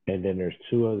 And then there's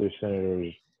 2 other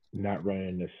senators not running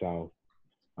in the South,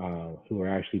 who are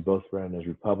actually both running as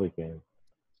Republicans,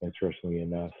 interestingly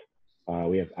enough.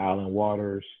 We have Alan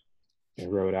Waters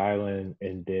in Rhode Island,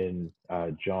 and then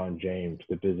John James,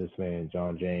 the businessman,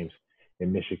 John James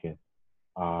in Michigan,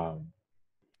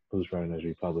 who's running as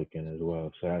Republican as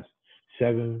well. So that's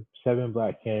 7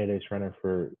 Black candidates running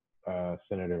for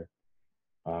senator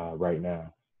right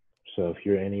now. So if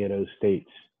you're in any of those states,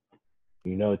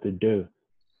 you know what to do.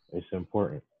 It's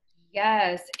important.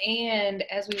 Yes, and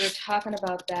as we were talking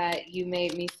about that, you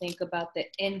made me think about the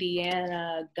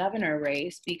Indiana governor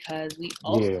race, because we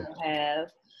also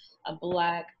have a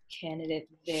Black candidate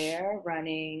there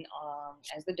running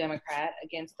as the Democrat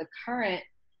against the current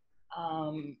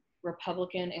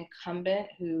Republican incumbent,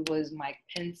 who was Mike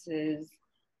Pence's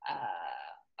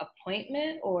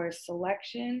appointment or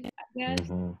selection, I guess.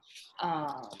 Mm-hmm.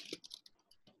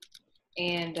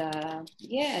 And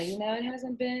yeah, you know, it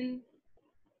hasn't been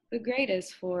the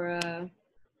greatest for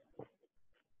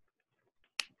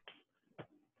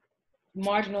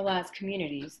marginalized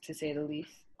communities, to say the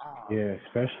least. Yeah,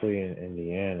 especially in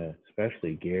Indiana,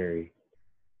 especially Gary.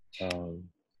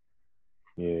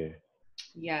 Yeah.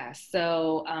 Yeah,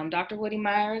 so Dr. Woody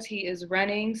Myers, he is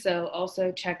running, so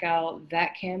also check out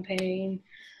that campaign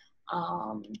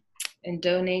and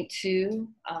donate to.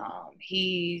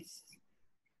 He's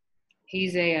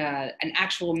an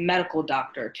actual medical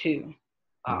doctor too.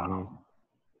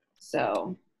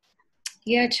 So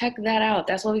yeah, check that out.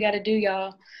 That's what we got to do,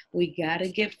 y'all. We got to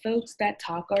get folks that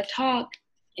talk our talk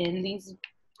in these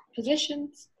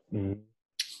positions. Mm-hmm.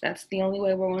 That's the only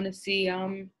way we're going to see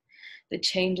the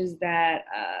changes that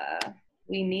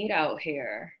we need out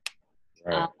here.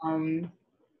 Right.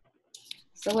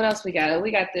 So what else we got? We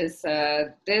got this,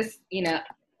 you know,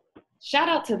 shout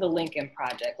out to the Lincoln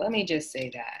Project. Let me just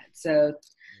say that. So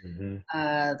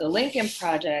the Lincoln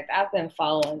Project, I've been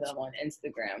following them on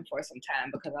Instagram for some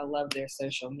time because I love their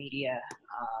social media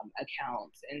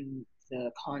accounts and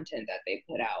the content that they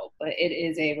put out. But it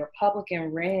is a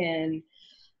Republican-ran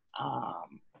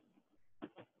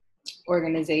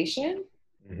organization,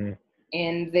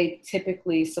 and they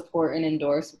typically support and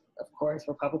endorse, of course,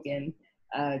 Republican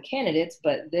candidates.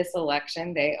 But this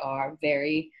election, they are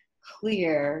very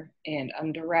clear and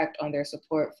direct on their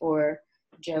support for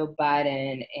Joe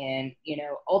Biden, and, you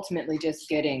know, ultimately just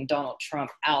getting Donald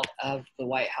Trump out of the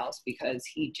White House, because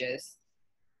he just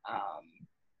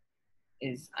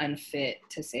is unfit,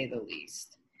 to say the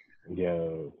least.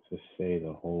 Yo, to say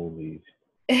the whole least.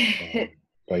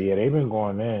 But yeah, they've been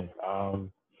going in.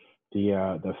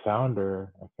 The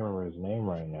founder, I can't remember his name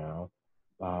right now.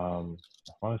 I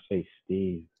want to say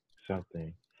Steve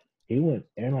something. He went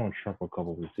in on Trump a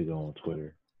couple weeks ago on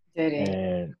Twitter, Did it?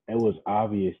 and it was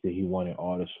obvious that he wanted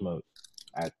all the smoke.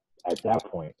 At at that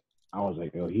point, I was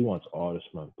like, oh, he wants all the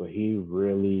smoke, but he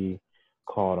really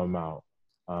called him out.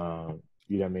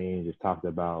 You know what I mean? Just talked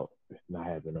about not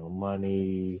having no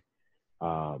money,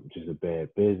 just a bad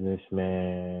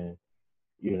businessman.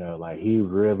 You know, like he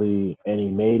really, and he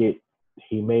made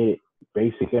it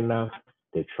basic enough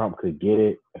that Trump could get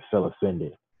it and feel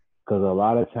offended. Because a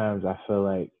lot of times I feel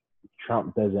like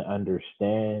Trump doesn't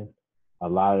understand a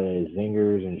lot of the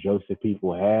zingers and jokes that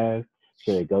people have,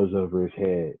 so it goes over his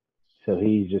head. So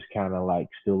he's just kind of like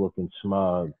still looking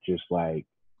smug, just like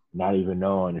not even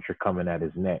knowing that you're coming at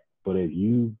his neck. But if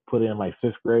you put in like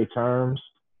fifth grade terms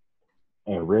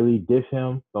and really diss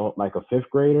him like a fifth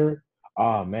grader,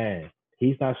 oh man,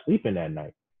 he's not sleeping that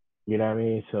night. You know what I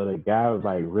mean? So the guy was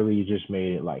like really just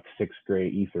made it like sixth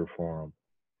grade ether for him.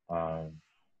 Um,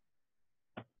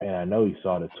 and I know he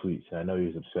saw the tweets and I know he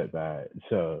was upset by it.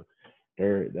 So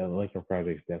the Lincoln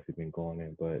Project's definitely been going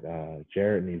in. But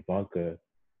Jared and Ivanka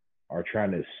are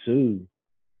trying to sue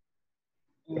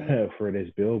for this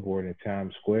billboard in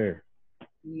Times Square.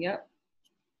 Yep.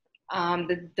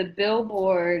 The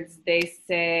billboards, they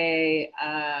say,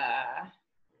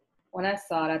 when I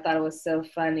saw it, I thought it was so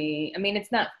funny. I mean,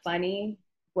 it's not funny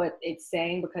what it's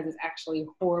saying because it's actually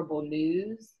horrible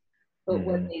news, but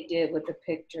what they did with the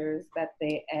pictures that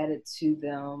they added to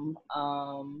them,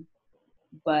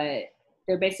 but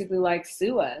they're basically like,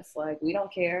 sue us. Like, we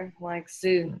don't care. Like,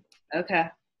 sue. Okay.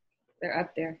 They're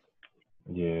up there.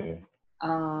 Yeah.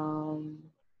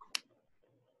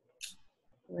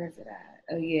 Where's it at?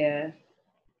 Oh, yeah.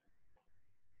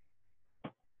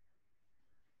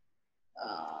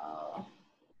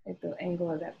 At the angle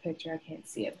of that picture, I can't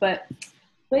see it. But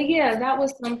yeah, that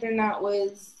was something that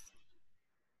was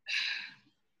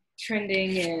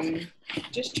trending and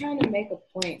just trying to make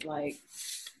a point. Like,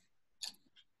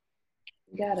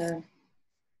 you gotta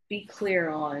be clear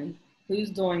on who's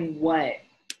doing what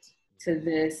to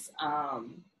this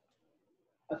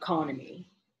economy.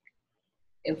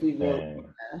 If we really want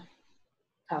to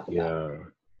talk about it.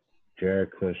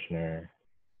 Jared Kushner,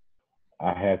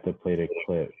 I had to play the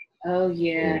clip. Oh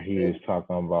yeah. He was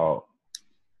talking about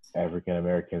African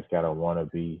Americans gotta want to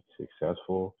be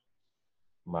successful.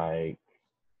 Like,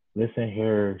 listen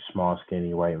here, small,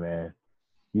 skinny white man.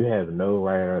 You have no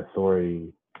right or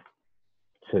authority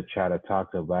to try to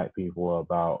talk to black people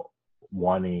about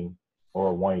wanting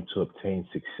to obtain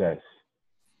success.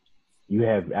 You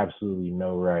have absolutely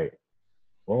no right.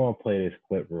 We're gonna play this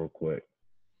clip real quick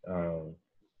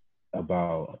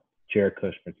about Jared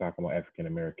Kushner talking about African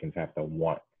Americans have to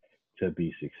want to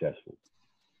be successful.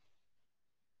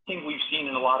 Thing we've seen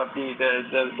in a lot of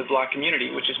the black community,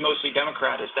 which is mostly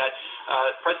Democrat, is that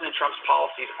President Trump's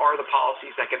policies are the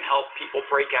policies that can help people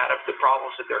break out of the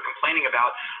problems that they're complaining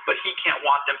about, but he can't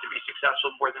want them to be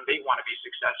successful more than they want to be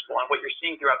successful. And what you're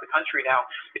seeing throughout the country now.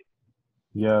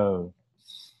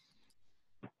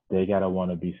 They gotta want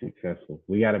to be successful.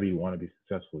 We gotta want to be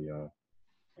successful, y'all.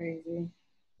 Crazy.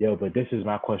 But this is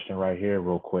my question right here,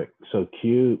 real quick. So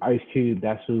Ice Cube,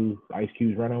 that's who Ice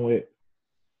Cube's running with.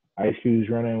 Ice Cube's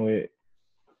running with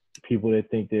people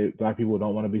that think that black people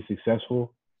don't want to be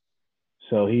successful.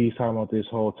 So he's talking about this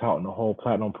whole touting the whole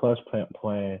Platinum Plus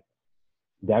plan.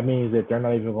 That means that they're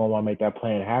not even going to want to make that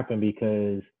plan happen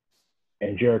because,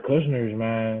 in Jared Kushner's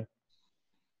mind,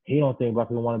 he don't think black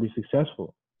people want to be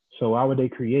successful. So why would they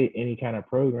create any kind of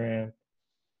program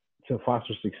to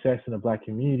foster success in the black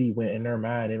community when in their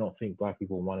mind they don't think black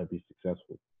people want to be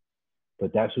successful?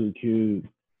 But that's who Cube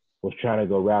was trying to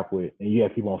go rap with. And you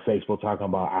have people on Facebook talking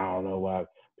about, I don't know why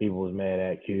people was mad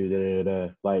at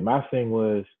Cube, Like, my thing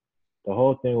was, the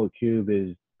whole thing with Cube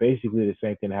is basically the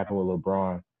same thing that happened with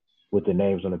LeBron with the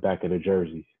names on the back of the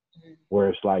jerseys, where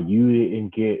it's like they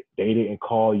didn't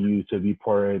call you to be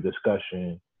part of the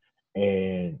discussion,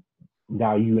 and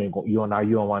now you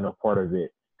don't want no part of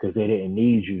it because they didn't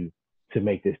need you to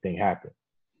make this thing happen.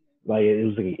 Like, it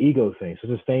was like an ego thing.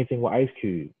 So it's the same thing with Ice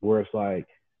Cube, where it's like,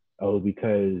 oh,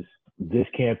 because this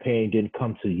campaign didn't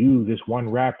come to you, this one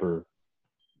rapper,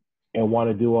 and want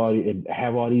to do and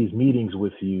have all these meetings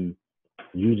with you,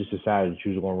 you just decided that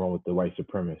you was going to run with the white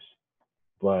supremacists.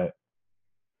 But,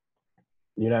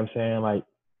 you know what I'm saying? Like,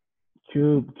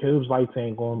 Cube's lights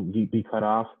ain't going to be cut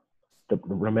off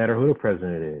no matter who the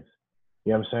president is.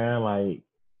 You know what I'm saying? Like,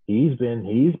 he's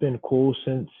been cool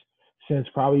since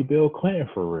probably Bill Clinton,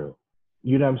 for real.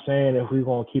 You know what I'm saying? If we're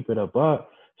going to keep it up.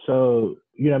 So,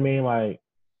 you know what I mean? Like,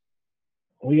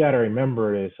 we gotta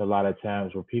remember this a lot of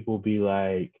times where people be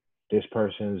like, this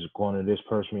person's going to this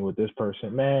person with this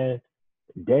person. Man,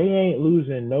 they ain't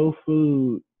losing no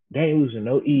food, they ain't losing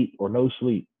no eat or no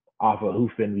sleep off of who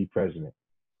finna be president.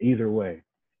 Either way.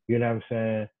 You know what I'm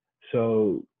saying?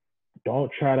 So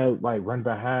don't try to like run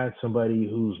behind somebody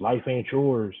whose life ain't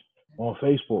yours on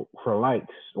Facebook for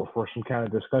likes or for some kind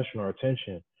of discussion or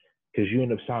attention, because you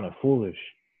end up sounding foolish.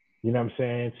 You know what I'm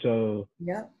saying? So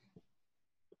Yep.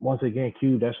 once again,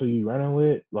 Q, that's who you running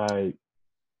with. Like,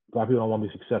 black people don't want to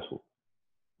be successful.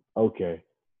 Okay.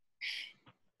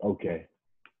 Okay.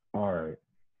 All right.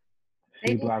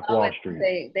 See Black Wall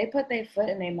Street. They put their foot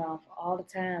in their mouth all the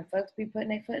time. Folks be putting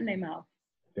their foot in their mouth.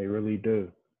 They really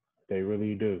do. They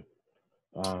really do.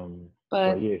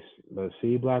 But yes, but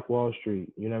see Black Wall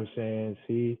Street. You know what I'm saying?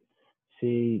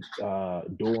 See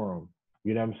Durham.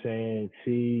 You know what I'm saying?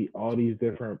 See all these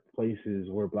different places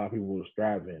where black people was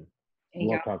thriving. You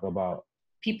want to talk about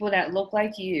people that look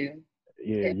like you.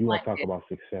 Yeah, you want to talk about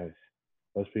success.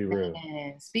 Let's be real.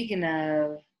 And speaking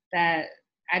of that,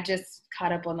 I just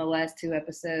caught up on the last 2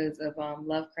 episodes of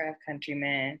Lovecraft Country,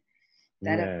 man.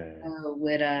 That episode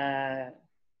with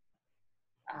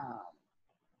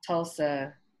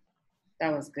Tulsa,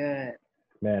 that was good.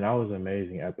 Man, that was an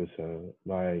amazing episode.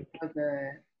 Like, so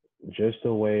good. Just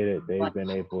the way that they've been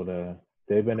able to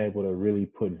really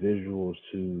put visuals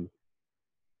to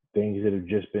things that have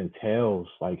just been tales,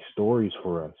 like stories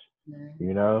for us. Mm-hmm.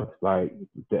 You know, like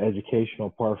the educational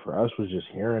part for us was just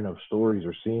hearing of stories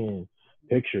or seeing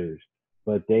pictures,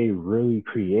 but they really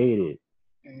created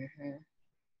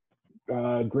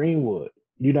Greenwood.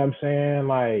 You know what I'm saying?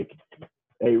 Like,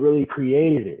 they really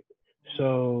created it.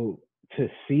 So to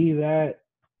see that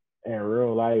in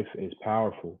real life is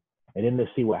powerful. And then to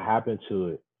see what happened to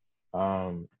it,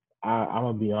 I'm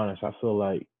gonna be honest. I feel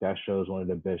like that show is one of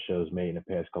the best shows made in the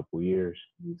past couple of years.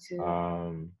 Me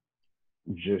too.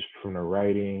 Just from the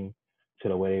writing to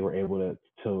the way they were able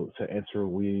to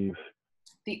interweave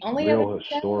the only real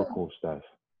historical stuff.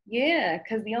 Yeah,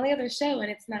 because the only other show,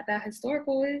 and it's not that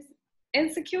historical, is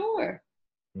Insecure.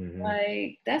 Mm-hmm.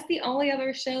 Like, that's the only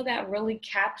other show that really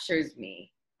captures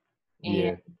me. And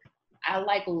yeah. I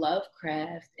like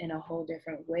Lovecraft in a whole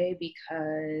different way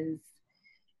because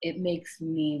it makes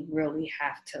me really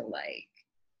have to like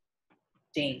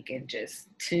think and just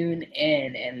tune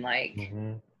in and like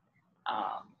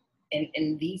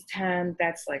in these times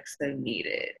that's like so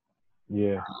needed.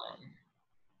 Yeah.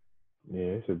 Yeah,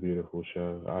 it's a beautiful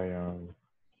show. I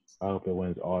hope it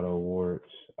wins all the awards.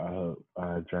 I hope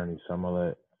Journey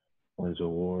Smollett wins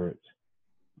awards.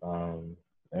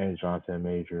 And Jonathan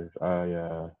Majors.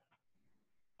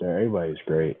 Everybody's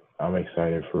great. I'm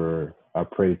excited for. I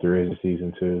prayed there is a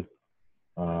season 2.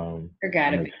 I'm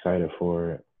excited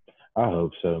for it. I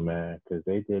hope so, man, because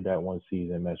they did that one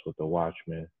season mess with the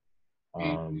Watchmen.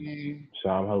 So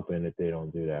I'm hoping that they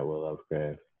don't do that with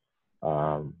Lovecraft.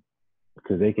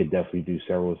 Because they could definitely do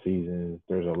several seasons.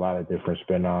 There's a lot of different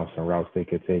spinoffs and routes they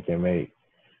could take and make.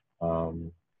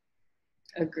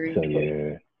 Agreed. So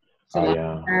yeah. It's a lot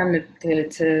of time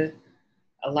to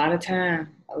a lot of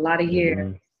time, a lot of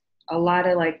years, a lot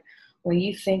of like when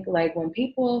you think like when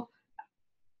people,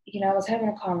 I was having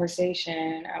a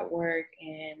conversation at work,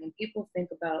 and when people think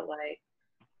about like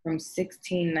from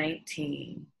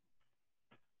 1619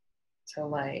 to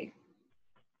like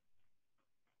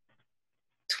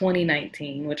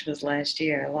 2019, which was last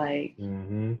year, like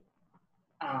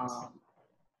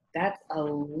that's a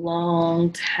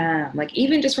long time. Like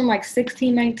even just from like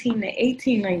 1619 to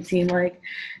 1819, like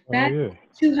that's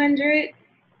 200.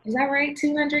 Is that right?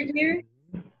 200 years?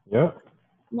 Yep.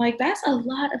 Like that's a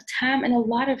lot of time and a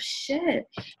lot of shit.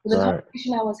 The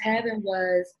conversation I was having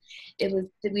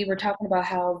we were talking about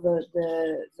how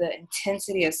the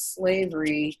intensity of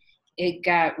slavery, it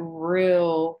got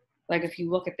real. Like if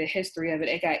you look at the history of it,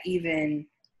 it got even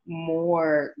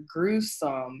more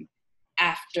gruesome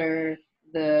after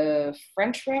the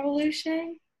French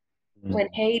Revolution, when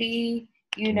Haiti,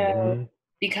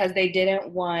 because they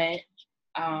didn't want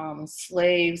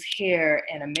slaves here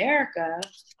in America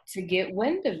to get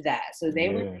wind of that. So they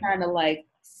were trying to like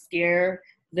scare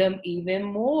them even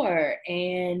more.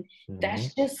 And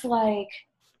that's just like,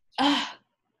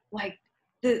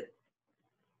 it's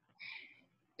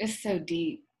so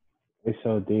deep. It's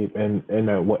so deep. And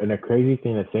the crazy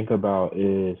thing to think about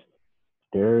is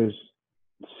there's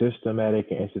systematic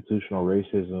and institutional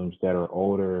racisms that are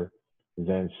older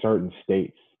than certain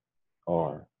states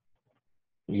are.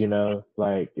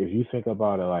 Like if you think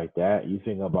about it like that, you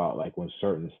think about like when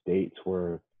certain states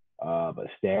were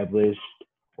established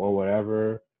or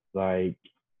whatever, like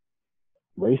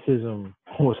racism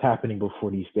was happening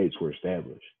before these states were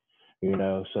established. You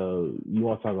know, so you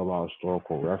want to talk about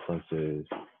historical references.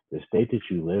 The state that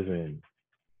you live in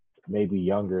may be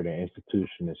younger than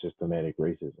institution and systematic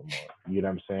racism. Or, you know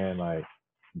what I'm saying? Like,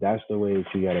 that's the way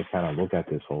that you got to kind of look at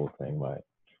this whole thing. Like,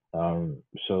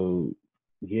 so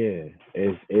yeah,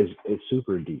 it's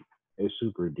super deep. It's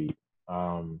super deep.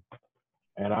 And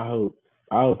I hope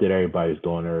that everybody's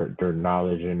doing their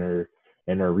knowledge and their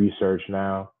research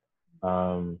now.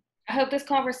 I hope this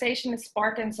conversation is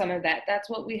sparking some of that. That's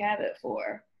what we have it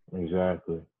for.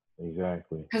 Exactly.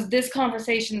 Because this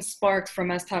conversation sparked from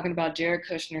us talking about Jared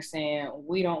Kushner saying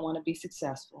we don't want to be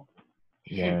successful.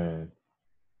 Yeah.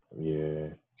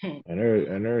 And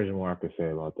there's more I could say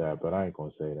about that, but I ain't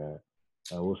gonna say that.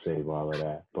 We'll save all of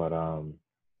that. But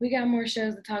we got more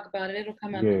shows to talk about. It'll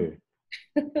come out.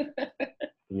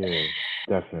 Yeah,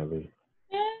 definitely.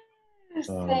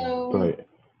 So,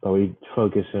 but we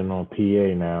focusing on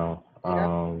PA now.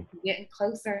 Getting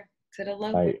closer to the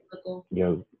local.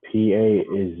 PA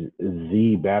is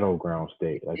the battleground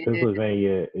state. Like,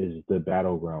 Pennsylvania is the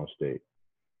battleground state.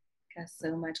 Got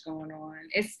so much going on.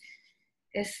 It's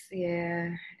yeah.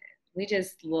 We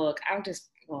just I'm just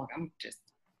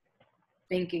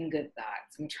thinking good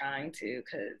thoughts. I'm trying to,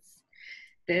 because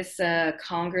this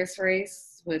Congress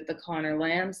race with the Connor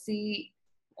Lamb seat.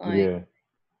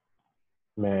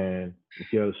 Man,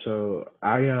 so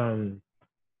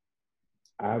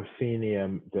I've seen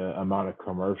the amount of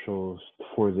commercials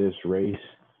for this race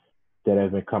that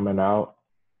have been coming out.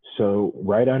 So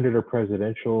right under the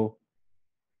presidential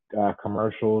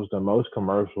commercials, the most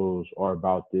commercials are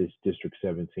about this District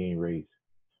 17 race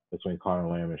between Connor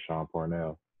Lamb and Sean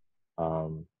Parnell.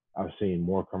 I've seen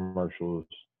more commercials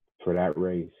for that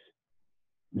race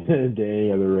than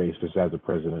any other race besides the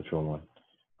presidential one.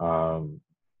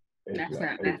 It's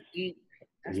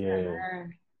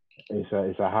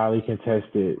a highly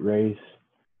contested race.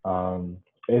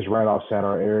 It's right outside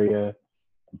our area,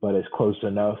 but it's close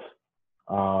enough.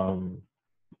 Connor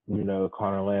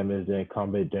Lamb is the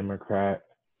incumbent Democrat.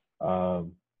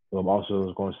 I'm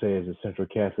also going to say is a Central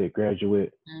Catholic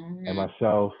graduate, and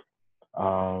myself.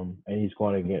 And he's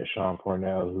going against Sean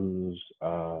Parnell, who's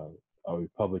a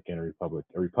Republican.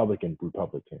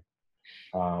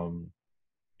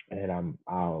 And I'm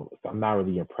not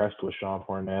really impressed with Sean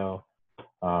Parnell.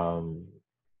 I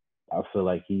feel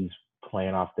like he's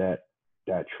playing off that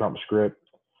Trump script.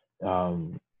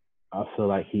 I feel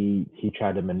like he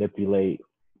tried to manipulate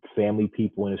family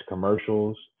people in his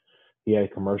commercials. He had a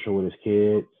commercial with his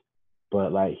kids,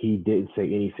 but like he didn't say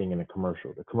anything in the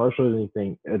commercial. The commercial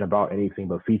isn't about anything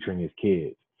but featuring his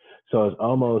kids. So it's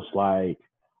almost like,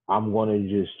 I'm going to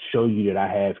just show you that I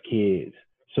have kids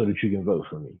so that you can vote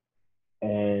for me.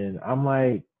 And I'm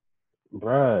like,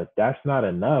 bruh, that's not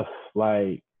enough.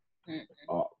 Like, you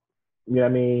know what I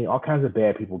mean? All kinds of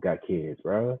bad people got kids,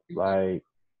 bruh. Like,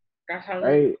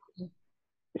 right?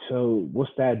 So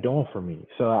what's that doing for me?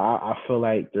 So I feel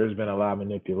like there's been a lot of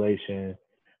manipulation.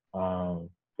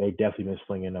 They definitely been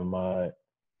slinging the mud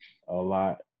a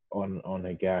lot on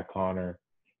the guy Connor.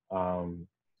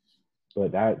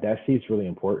 But that seat's really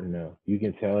important though. You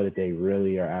can tell that they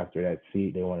really are after that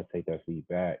seat. They want to take that seat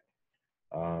back.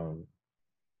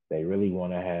 They really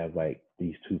want to have like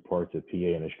these two parts of PA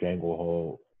in a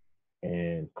stranglehold,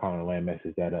 and Connor Lamb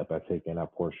messes that up by taking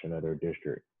that portion of their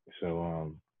district.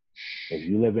 So if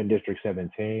you live in District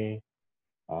 17,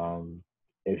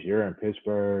 if you're in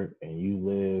Pittsburgh and you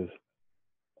live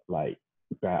like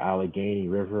by Allegheny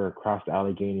River, across the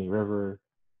Allegheny River,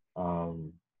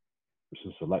 some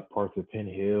select parts of Penn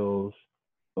Hills,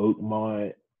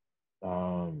 Oakmont,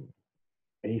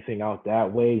 anything out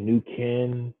that way, New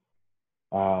Ken,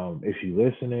 if you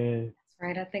listening. That's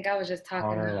right. I think I was just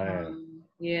talking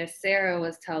Sarah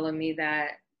was telling me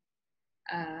that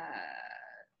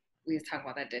we was talking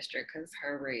about that district because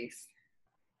her race,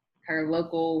 her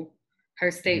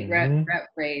state rep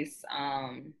race.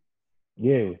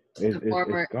 It's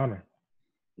Gunner.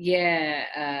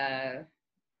 Yeah.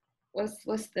 What's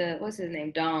his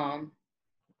name? Dom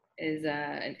is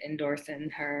endorsing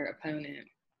her opponent.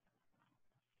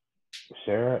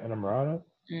 Sarah and Amrata?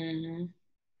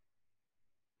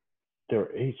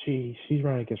 She's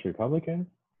running against Republican?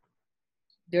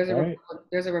 There's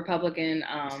a Republican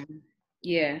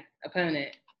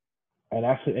opponent. And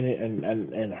that's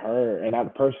and her and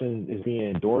that person is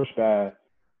being endorsed by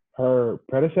her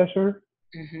predecessor?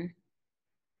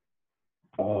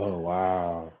 Oh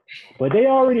wow! But they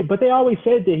always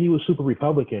said that he was super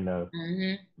Republican though.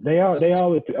 They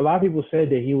always, a lot of people said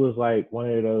that he was like one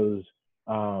of those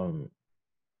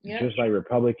just like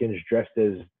Republicans dressed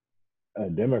as a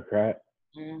Democrat.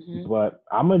 But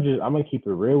I'm gonna keep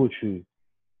it real with you.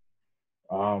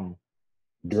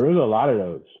 There was a lot of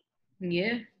those.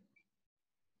 Yeah,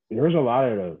 There was a lot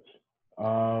of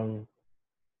those.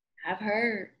 I've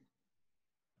heard.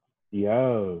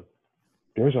 Yo,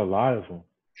 there's a lot of them.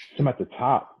 Some at the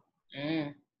top.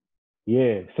 Mm.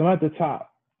 Yeah, some at the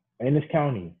top in this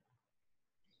county.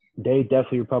 They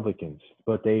definitely Republicans,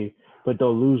 but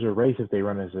they'll lose a race if they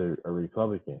run as a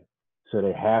Republican. So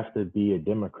they have to be a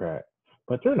Democrat,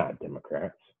 but they're not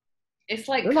Democrats. It's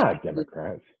like They're not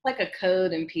Democrats. like a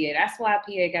code in PA. That's why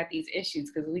PA got these issues,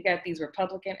 because we got these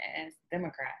Republican ass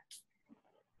Democrats.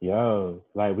 Yo,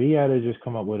 like we gotta just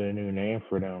come up with a new name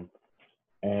for them.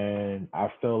 And I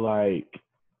feel like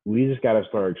we just gotta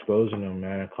start exposing them,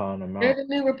 man, and calling them They're out. the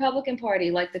new Republican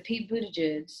Party, like the Pete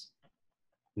Buttigieg.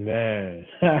 Man.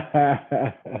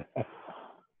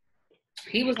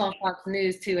 He was on Fox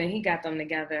News too, and he got them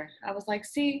together. I was like,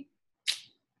 see,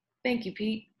 thank you,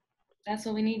 Pete. That's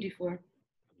what we need you for.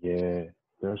 Yeah,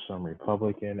 there's some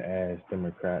Republican ass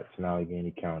Democrats in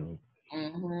Allegheny County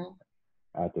Mm-hmm.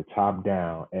 at the top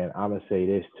down. And I'm gonna say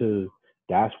this too.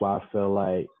 That's why I feel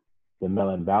like the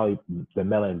mail-in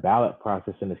ballot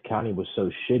process in this county was so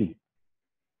shitty.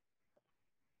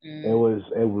 Mm.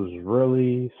 It was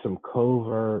really some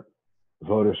covert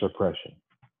voter suppression.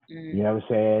 Mm. You know what I'm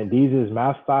saying? These is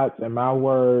my thoughts and my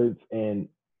words, and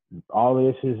all of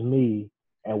this is me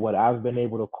and what I've been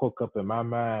able to cook up in my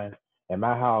mind and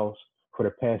my house for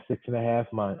the past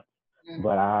 6.5 months. Mm.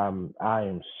 But I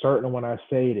am certain when I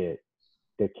say that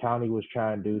the county was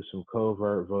trying to do some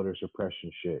covert voter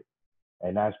suppression shit.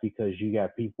 And that's because you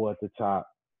got people at the top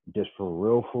just for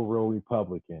real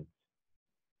Republicans,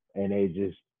 and they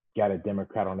just got a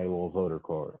Democrat on their little voter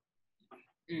card.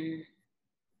 Mm.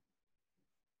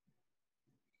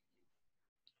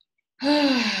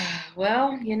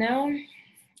 Well, you know,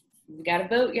 we got to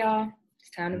vote, y'all. It's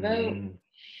time to vote.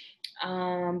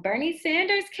 Bernie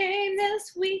Sanders came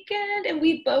this weekend, and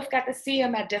we both got to see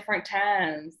him at different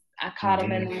times. I caught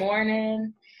him in the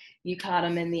morning. You caught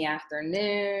him in the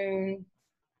afternoon.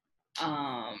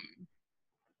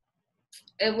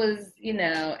 It was, you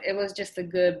know, it was just a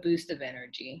good boost of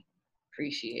energy.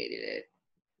 Appreciated it.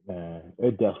 Man,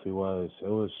 it definitely was. It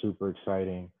was super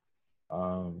exciting.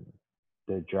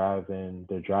 The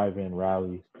drive-in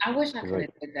rally. I wish I could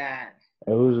have did that.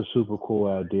 It was a super cool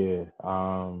idea.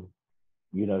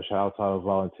 You know, shout out to all the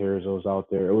volunteers that was out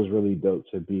there. It was really dope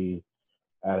to be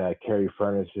at Carrie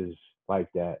Furness's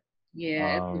like that.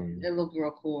 Yeah, it looked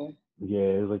real cool. Yeah,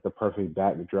 it was like the perfect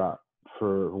backdrop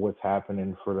for what's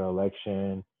happening for the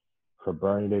election, for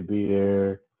Bernie to be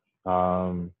there.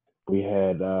 We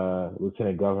had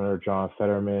Lieutenant Governor John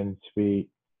Fetterman speak.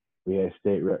 We had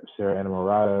State Rep Sarah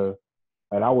Innamorato.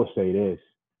 And I will say this,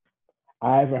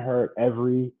 I haven't heard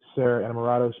every Sarah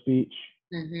Innamorato speech,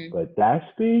 but that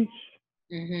speech,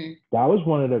 that was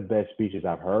one of the best speeches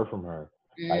I've heard from her.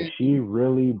 Like she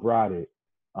really brought it.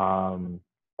 And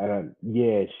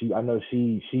yeah, I know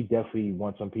she definitely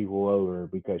won some people over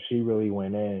because she really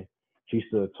went in. She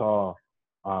stood tall.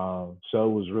 So it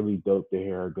was really dope to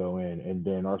hear her go in. And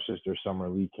then our sister Summer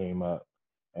Lee came up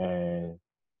and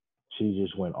she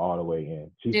just went all the way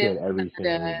in. She said everything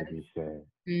that needed to be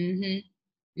said.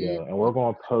 Yeah, and we're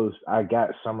gonna post. I got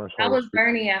Summer's whole. How was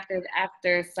Bernie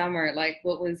after Summer? Like,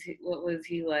 what was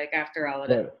he like after all of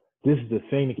that? This is the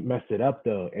thing that messed it up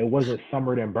though. It wasn't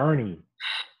Summer and Bernie.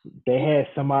 They had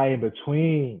somebody in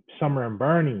between Summer and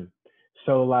Bernie.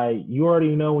 So like you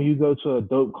already know when you go to a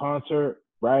dope concert,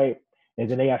 right? And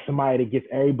then they got somebody that gets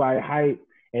everybody hyped,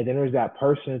 and then there's that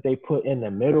person that they put in the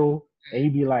middle, and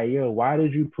you be like, yo, why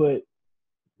did you put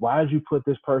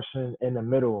this person in the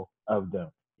middle of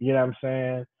them? You know what I'm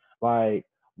saying? Like,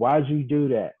 why'd you do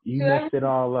that? You messed it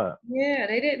all up. Yeah,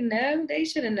 they didn't know. They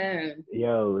should have known.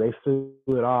 Yo, they threw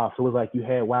it off. It was like you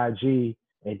had YG,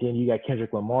 and then you got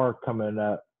Kendrick Lamar coming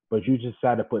up, but you just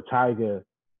decided to put Tyga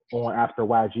on after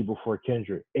YG before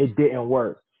Kendrick. It didn't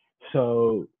work.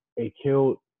 So it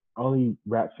killed. Only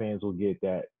rap fans will get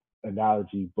that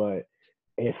analogy, but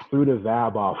it threw the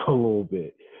vibe off a little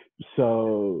bit.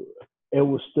 So it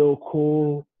was still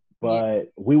cool,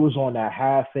 but we was on that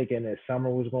high thinking that Summer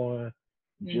was going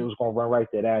to run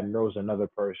right to that, and there was another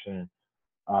person.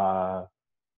 I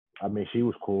mean, she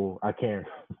was cool. I can't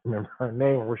remember her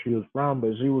name or where she was from,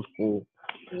 but she was cool.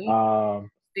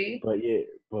 But yeah,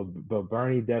 but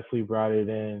Bernie definitely brought it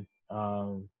in.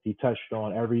 He touched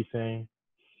on everything,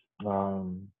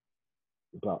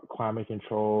 about climate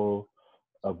control,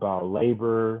 about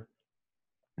labor,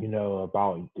 you know,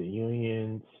 about the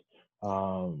unions,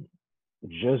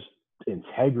 just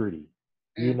integrity,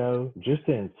 you know, just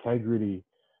the integrity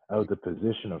of the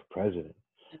position of president.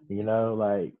 You know,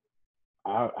 like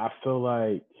I feel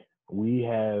like we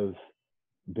have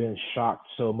been shocked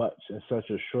so much in such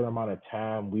a short amount of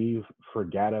time. We've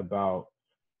forgot about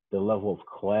the level of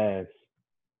class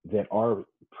that our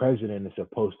president is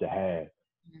supposed to have.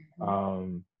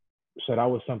 So that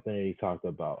was something that he talked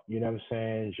about. You know what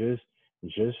I'm saying?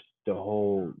 Just the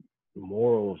whole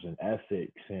morals and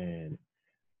ethics and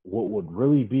what would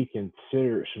really be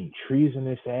considered some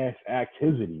treasonous ass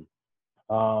activity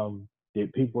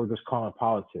that people are just calling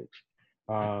politics.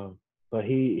 But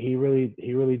he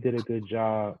really did a good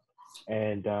job,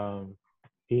 and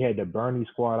he had the Bernie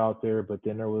squad out there, but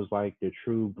then there was like the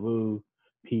true blue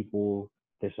people,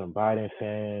 there's some Biden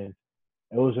fans.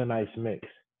 It was a nice mix.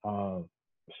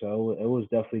 So it was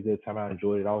definitely a good time. I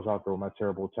enjoyed it. I was out there with my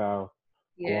terrible towel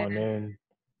going in.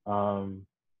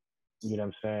 You know what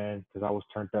I'm saying? Because I was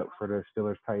turned up for the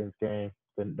Steelers Titans game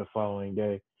the following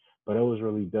day, but it was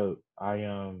really dope. I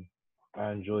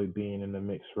enjoyed being in the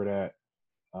mix for that,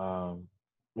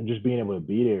 and just being able to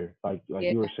be there. Like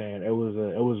you were saying, it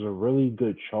was a really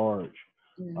good charge.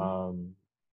 You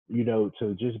know,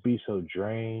 to just be so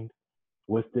drained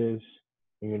with this.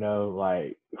 You know,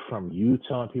 like from you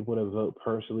telling people to vote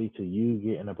personally, to you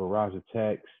getting a barrage of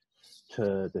texts,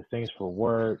 to the things for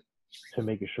work, to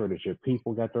making sure that your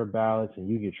people got their ballots and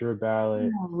you get your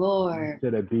ballot. Oh, Lord.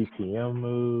 To the BPM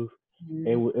move,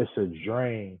 it's a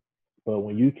drain. But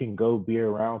when you can go be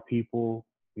around people,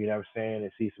 you know what I'm saying,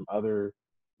 and see some other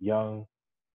young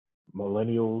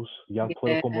millennials, young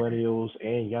political millennials,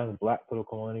 and young Black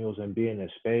political millennials, and be in a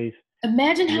space,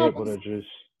 imagine how able to just.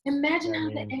 Imagine how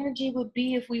the energy would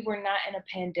be if we were not in a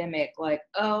pandemic. Like,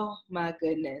 oh my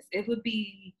goodness, it would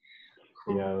be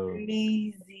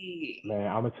crazy. Man,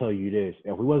 I'm gonna tell you this: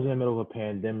 if we wasn't in the middle of a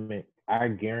pandemic, I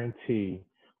guarantee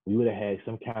we would have had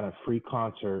some kind of free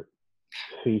concert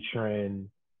featuring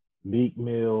Meek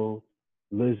Mill,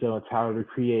 Lizzo, and Tyler the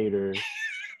Creator.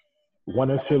 One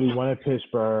in Philly, one in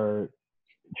Pittsburgh,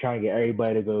 trying to get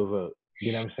everybody to go vote.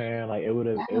 You know what I'm saying? Like we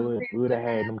would have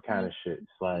had them kind of shits.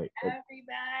 Like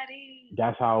everybody.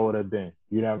 That's how it would have been.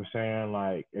 You know what I'm saying?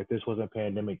 Like if this wasn't a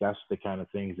pandemic, that's the kind of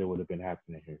things that would have been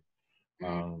happening here.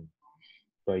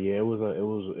 But yeah, it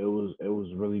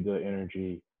was really good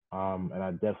energy. And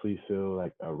I definitely feel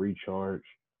like a recharge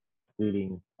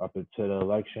leading up into the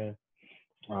election.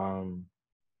 And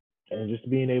just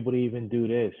being able to even do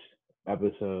this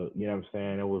episode, you know what I'm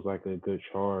saying? It was like a good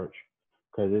charge,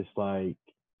 because it's like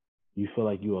you feel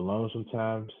like you alone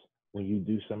sometimes when you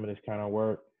do some of this kind of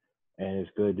work, and it's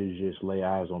good to just lay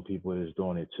eyes on people that's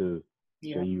doing it too,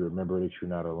 so you remember that you're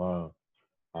not alone.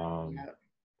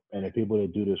 And the people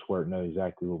that do this work know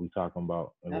exactly what we're talking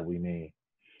about and what we mean.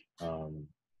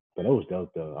 But it was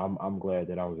dope though. I'm glad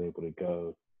that I was able to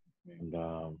go and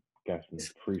got some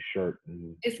free shirt.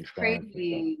 And it's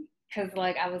crazy because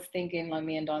like I was thinking, like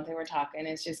me and Dante were talking,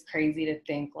 it's just crazy to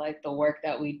think like the work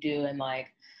that we do, and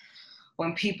like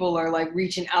when people are like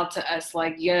reaching out to us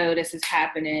like, yo, this is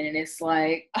happening, and it's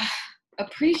like,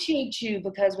 appreciate you,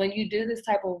 because when you do this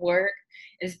type of work,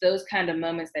 it's those kind of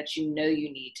moments that you know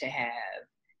you need to have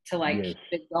to like keep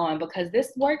it going, because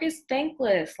this work is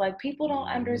thankless. Like people don't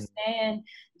understand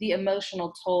the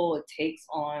emotional toll it takes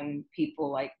on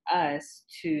people like us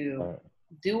to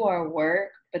do our work,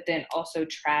 but then also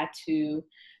try to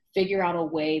figure out a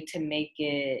way to make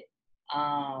it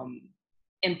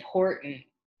important,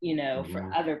 you know, for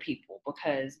other people,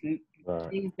 because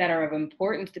things that are of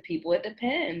importance to people, it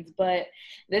depends, but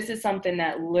this is something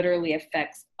that literally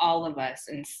affects all of us.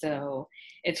 And so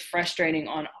it's frustrating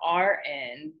on our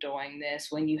end doing this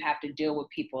when you have to deal with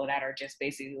people that are just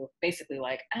basically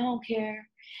like, I don't care.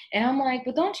 And I'm like,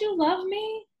 but don't you love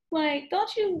me? Like,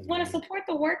 don't you want to support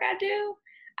the work I do?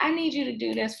 I need you to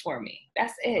do this for me.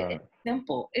 That's it. It's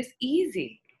simple. It's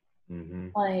easy.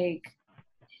 Like,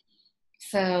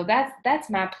 so that's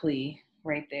my plea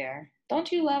right there. Don't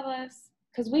you love us?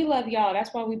 Because we love y'all.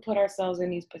 That's why we put ourselves in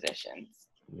these positions.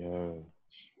 Yeah.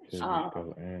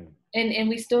 And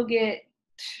we still get,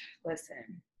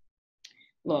 listen,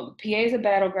 look, PA is a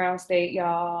battleground state,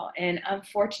 y'all. And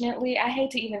unfortunately, I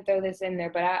hate to even throw this in there,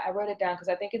 but I wrote it down because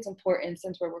I think it's important,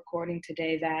 since we're recording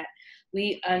today, that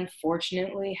we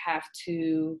unfortunately have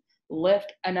to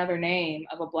lift another name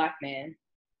of a Black man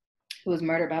who was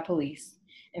murdered by police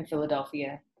in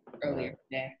Philadelphia earlier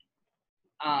today.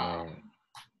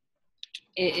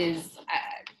 It is,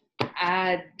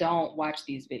 I don't watch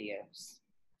these videos,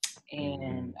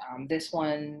 and this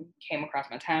one came across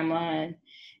my timeline,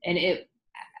 and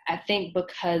I think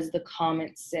because the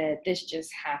comments said this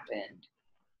just happened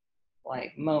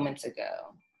like moments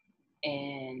ago,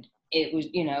 and it was,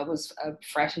 you know, it was a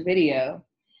fresh video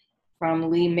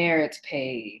from Lee Merritt's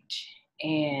page,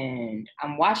 And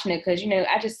I'm watching it because,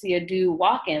 I just see a dude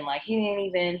walking. Like,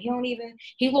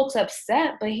 he looks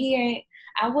upset, but I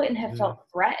wouldn't have felt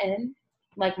threatened,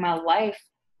 like my life,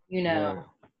 Right.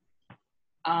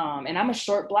 And I'm a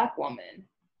short Black woman.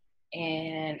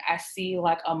 And I see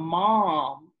like a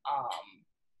mom,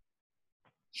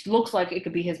 she looks like it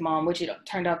could be his mom, which it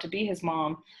turned out to be his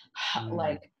mom,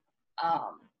 like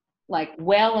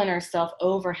wailing herself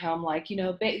over him, like,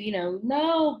 no,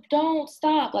 don't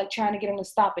stop, like trying to get him to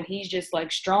stop. And he's just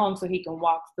like strong so he can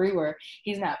walk through her.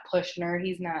 He's not pushing her.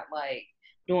 He's not like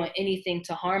doing anything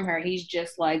to harm her. He's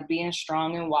just like being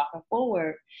strong and walking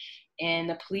forward. And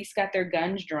the police got their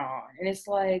guns drawn. And it's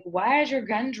like, why is your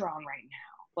gun drawn right now?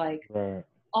 Like, Right.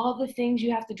 all the things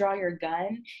you have to draw your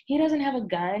gun. He doesn't have a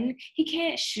gun. He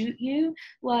can't shoot you.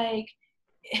 Like,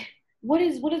 what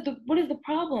is the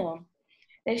problem?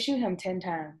 They shoot him 10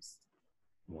 times.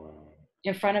 Wow.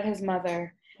 In front of his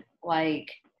mother,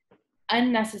 like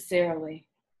unnecessarily.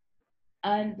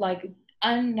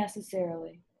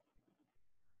 Unnecessarily.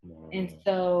 Wow. And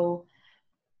so,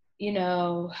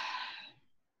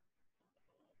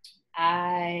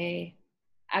 I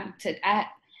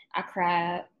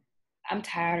cried. I'm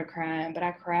tired of crying, but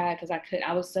I cried because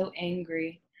I was so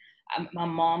angry. My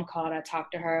mom called, I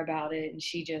talked to her about it, and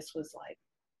she just was like,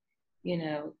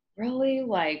 really?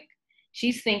 Like,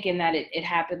 she's thinking that it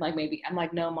happened, like maybe, I'm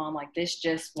like, no, Mom, like this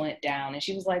just went down. And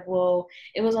she was like, well,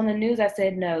 it was on the news. I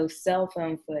said, no, cell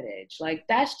phone footage. Like,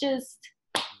 that's just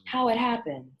how it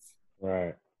happens.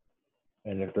 Right.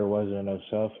 And if there wasn't no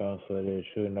cell phone footage,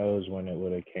 who knows when it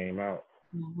would have came out.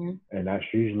 Mm-hmm. And that's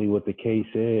usually what the case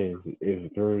is.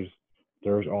 If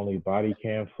there's only body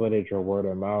cam footage or word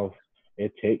of mouth,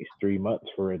 it takes 3 months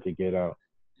for it to get out.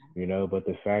 But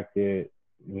the fact that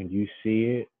when you see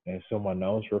it and someone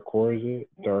else records it,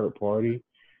 third party,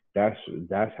 that's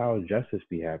how justice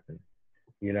be happening.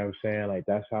 You know what I'm saying? Like,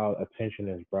 that's how attention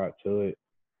is brought to it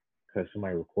because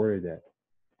somebody recorded that.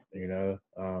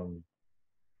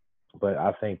 But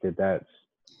I think that's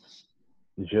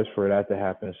just for that to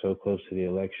happen so close to the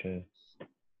election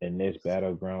in this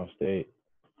battleground state,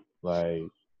 like,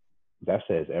 that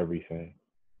says everything.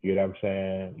 You know what I'm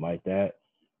saying? Like, that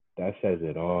says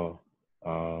it all.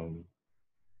 And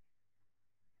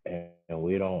I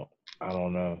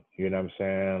don't know. You know what I'm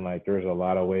saying? Like, there's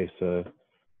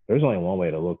only one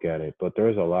way to look at it, but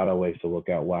there's a lot of ways to look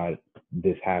at why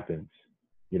this happens.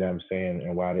 You know what I'm saying?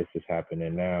 And why this is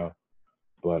happening now.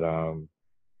 But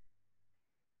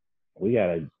we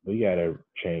gotta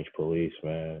change police,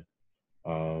 man.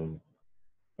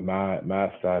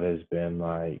 My thought has been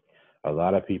like, a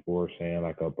lot of people were saying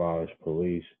like abolish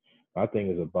police. My thing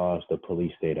is abolish the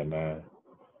police state of mind.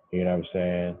 You know what I'm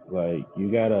saying? Like, you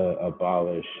gotta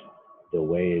abolish the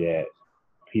way that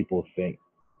people think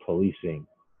policing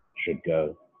should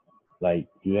go. Like,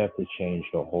 you have to change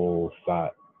the whole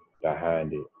thought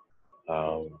behind it.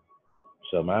 So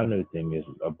my new thing is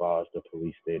abolish the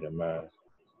police state of mind.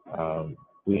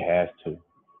 We have to,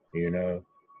 you know.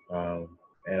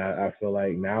 And I feel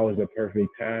like now is the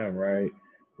perfect time, right?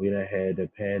 We done had the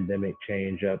pandemic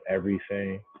change up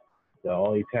everything. The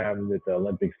only time that the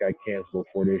Olympics got canceled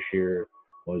for this year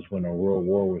was when a world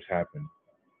war was happening.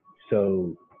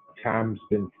 So time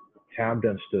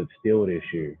done stood still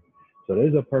this year. So this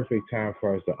is a perfect time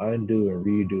for us to undo and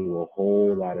redo a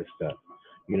whole lot of stuff.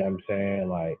 You know what I'm saying?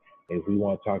 Like, if we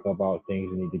want to talk about things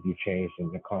that need to be changed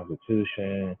in the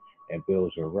Constitution and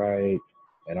bills of rights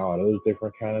and all those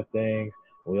different kind of things,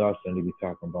 we also need to be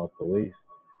talking about police,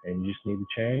 and you just need to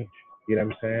change. You know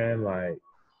what I'm saying? Like,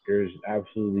 there's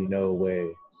absolutely no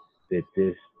way that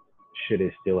this shit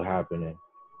is still happening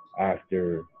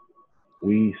after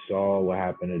we saw what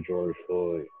happened to George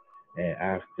Floyd and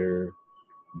after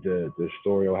the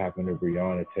story what happened to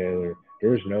Breonna Taylor.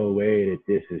 There's no way that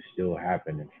this is still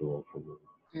happening for real.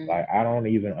 Mm-hmm. Like, I don't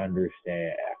even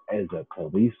understand as a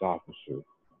police officer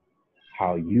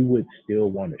how you would still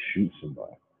want to shoot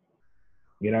somebody.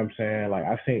 You know what I'm saying? Like,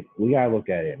 I think we gotta look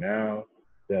at it now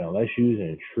that unless you're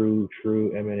in true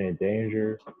imminent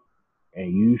danger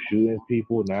and you shooting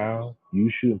people now, you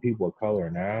shooting people of color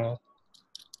now,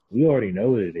 we already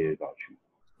know what it is about you.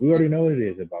 We already know what it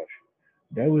is about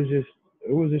you. It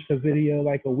was just a video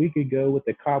like a week ago with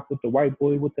the cop with the white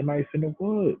boy with the knife in the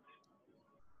woods.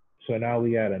 So now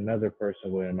we got another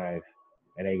person with a knife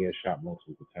and they get shot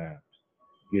multiple times.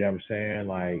 You know what I'm saying?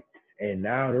 Like, and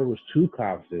now there was 2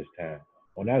 cops this time.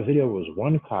 On that video was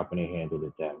 1 cop and they handled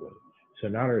it that way. So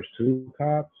now there's 2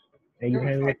 cops and you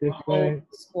handle it this way.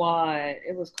 Squad.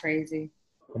 It was crazy.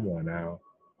 Come on now.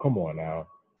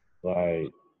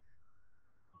 Like,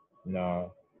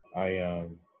 no,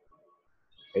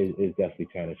 it's definitely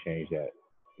trying to change that.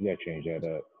 gotta change that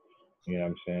up. You know what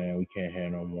I'm saying? We can't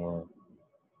have no more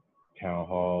town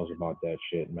halls about that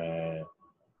shit, man.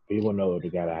 People know what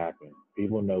gotta happen.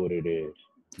 People know what it is.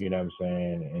 You know what I'm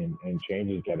saying? And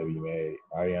changes gotta be made.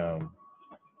 I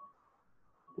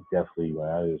definitely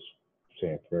I just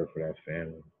saying prayer for that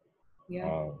family. Yeah,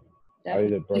 I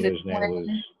definitely. the He's a brother's name was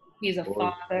twin. He's a what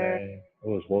was his father. name? It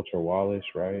was Walter Wallace,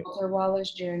 right? Walter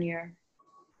Wallace Jr.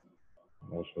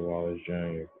 Walter Wallace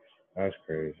Jr. That's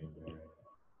crazy, man.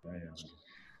 Damn.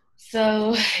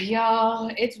 So,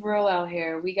 y'all, it's real out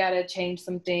here. We gotta change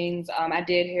some things. I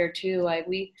did hear too. Like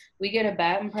we get a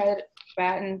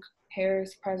Baton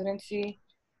Harris presidency.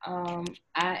 I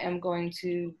am going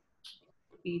to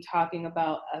be talking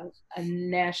about a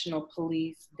national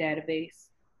police database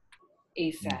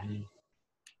ASAP.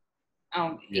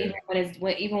 Hmm. Yeah,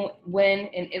 Even when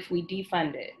and if we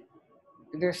defund it,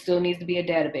 there still needs to be a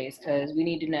database because we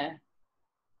need to know.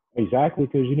 exactly.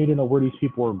 Because you need to know where these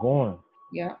people are going.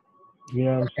 Yeah. You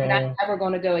know what I'm They're not saying? ever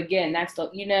going to go again. That's the,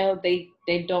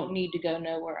 they don't need to go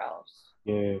nowhere else.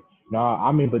 Yeah. No,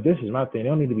 I mean, but this is my thing. They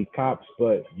don't need to be cops,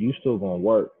 but you still gonna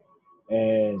work.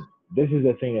 And this is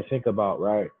the thing to think about,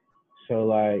 right? So,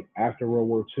 like, after World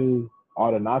War II,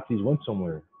 all the Nazis went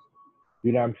somewhere.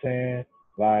 You know what I'm saying?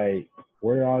 Like,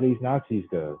 where did all these Nazis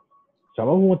go? Some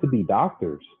of them want to be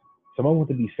doctors. Some of them want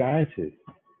to be scientists.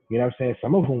 You know what I'm saying?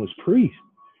 Some of them was priests.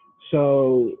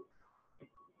 So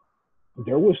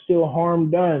there was still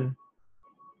harm done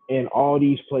in all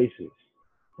these places,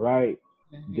 right?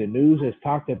 Mm-hmm. The news has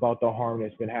talked about the harm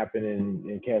that's been happening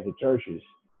in Catholic churches.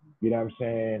 You know what I'm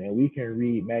saying? And we can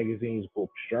read magazines,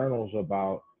 books, journals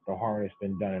about the harm that's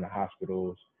been done in the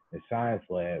hospitals and science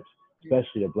labs,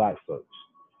 especially the black folks.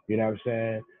 You know what I'm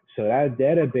saying? So that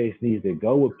database needs to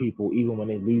go with people even when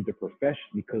they leave the profession,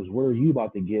 because what are you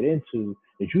about to get into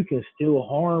that you can still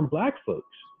harm black folks?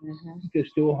 Mm-hmm. You can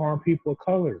still harm people of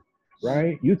color,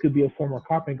 right? You could be a former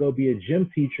cop and go be a gym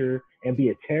teacher and be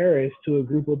a terrorist to a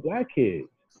group of black kids.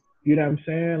 You know what I'm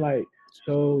saying? Like,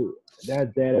 so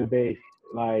that database,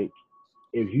 like,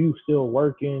 if you still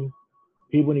working,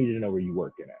 people need to know where you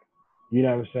working at. You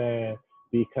know what I'm saying?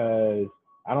 Because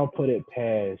I don't put it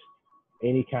past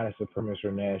any kind of supremacist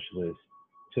or nationalist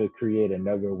to create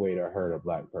another way to hurt a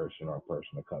black person or a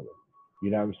person of color. You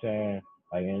know what I'm saying?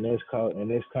 Like in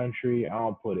this country, I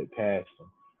don't put it past them.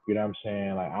 You know what I'm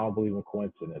saying? Like I don't believe in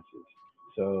coincidences.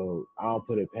 So I don't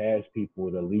put it past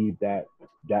people to leave that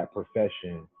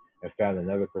profession and find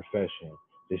another profession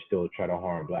to still try to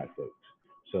harm black folks.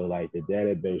 So like the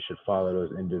database should follow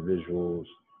those individuals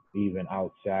even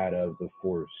outside of the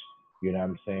force. You know what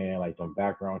I'm saying? Like some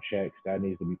background checks, that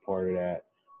needs to be part of that.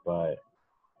 But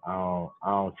I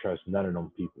don't trust none of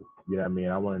them people. You know what I mean?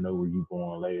 I want to know where you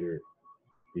going later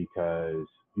because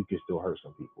you can still hurt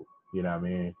some people. You know what I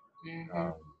mean? Mm-hmm.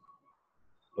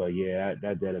 But yeah,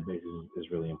 that database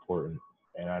is really important.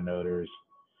 And I know there's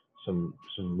some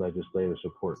legislative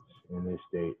support in this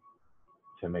state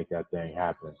to make that thing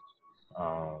happen.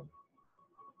 Um,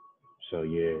 so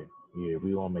yeah,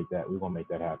 we're gonna make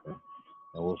that happen,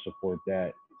 and we'll support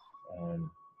that. And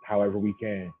however we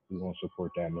can, we're gonna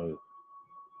support that move.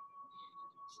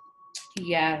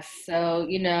 Yes. So,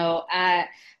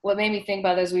 what made me think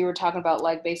about this, we were talking about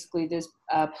like basically this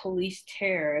police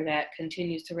terror that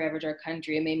continues to ravage our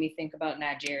country. It made me think about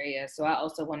Nigeria. So I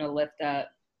also want to lift up,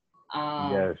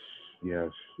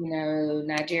 Yes.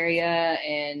 Nigeria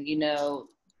and,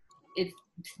 it's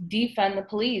defund the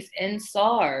police and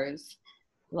SARS.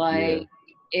 Like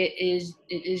it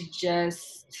is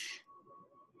just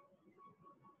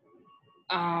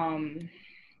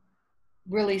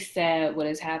really sad what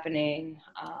is happening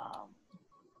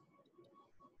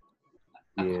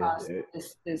across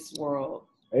this world.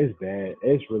 It's bad.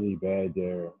 It's really bad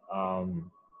there.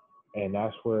 And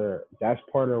that's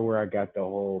part of where I got the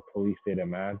whole police state of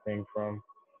mind thing from,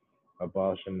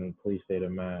 abolishing the police state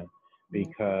of mind,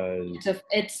 because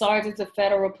it's SARS. It's a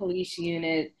federal police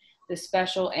unit, the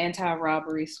Special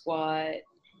Anti-Robbery Squad.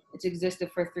 It's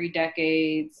existed for 3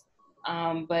 decades,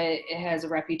 but it has a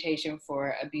reputation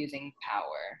for abusing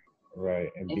power. Right,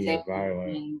 and being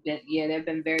violent. They've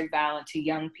been very violent to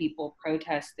young people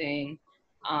protesting,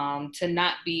 to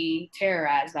not be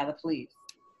terrorized by the police.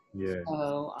 Yeah.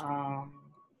 So,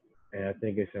 and I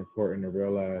think it's important to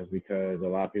realize, because a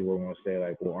lot of people are going to say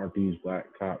like, well, aren't these black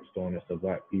cops doing this to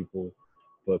black people?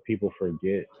 But people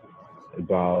forget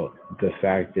about the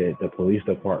fact that the police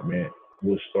department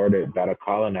was started by the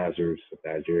colonizers of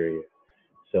Nigeria.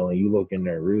 So when you look in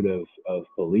the root of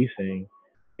policing,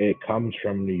 it comes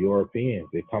from the Europeans.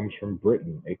 It comes from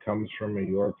Britain. It comes from a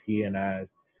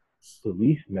Europeanized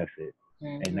police method.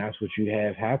 Mm-hmm. And that's what you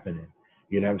have happening.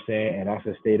 You know what I'm saying? And that's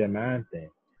a state of mind thing.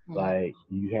 Like,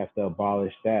 you have to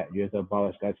abolish that. You have to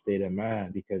abolish that state of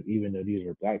mind, because even though these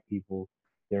are black people,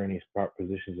 they're in these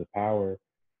positions of power,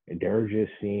 and they're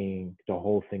just seeing the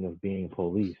whole thing of being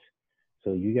police.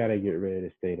 So you got to get rid of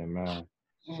the state of mind.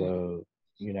 So,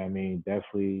 you know what I mean?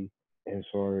 Definitely in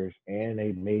SARS, and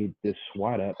they made this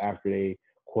SWAT up after they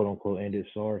quote unquote ended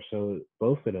SARS. So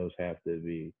both of those have to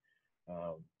be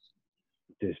um,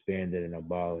 disbanded and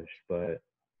abolished. But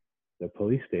the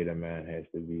police state of mind has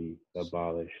to be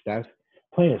abolished. That's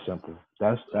plain and simple.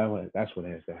 That's what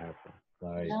has to happen.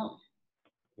 Like, No.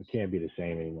 it can't be the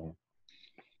same anymore.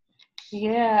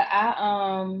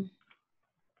 Yeah,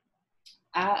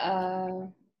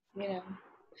 you know,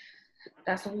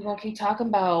 that's what we're gonna keep talking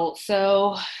about.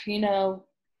 So, you know,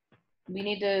 we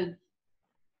need to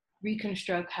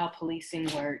reconstruct how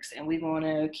policing works, and we're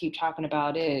gonna keep talking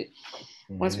about it.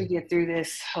 Once we get through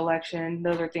this election.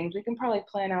 Those are things we can probably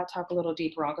plan out, talk a little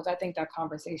deeper on, because I think that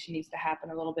conversation needs to happen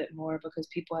a little bit more, because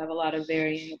people have a lot of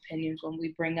varying opinions when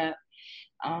we bring up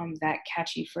that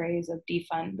catchy phrase of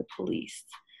defund the police.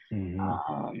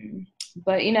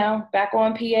 But, you know, back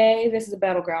on PA, this is a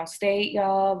battleground state,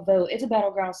 y'all. Vote. It's a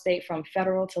battleground state from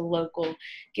federal to local.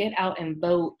 Get out and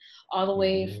vote all the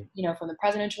way, you know, from the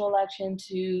presidential election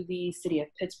to the city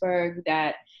of Pittsburgh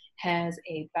that has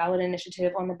a ballot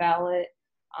initiative on the ballot.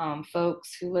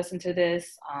 Folks who listen to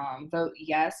this, vote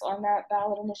yes on that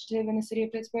ballot initiative in the city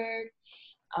of Pittsburgh.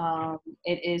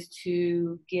 It is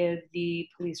to give the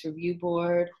police review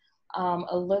board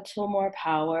a little more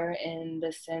power in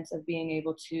the sense of being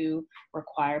able to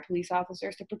require police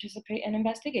officers to participate in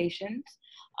investigations.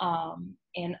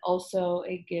 And also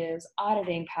it gives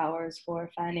auditing powers for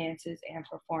finances and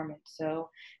performance. So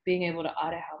being able to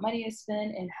audit how money is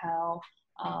spent and how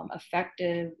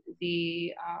effective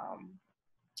the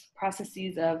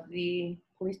processes of the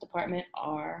police department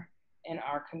are in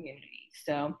our community.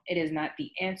 So it is not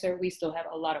the answer. We still have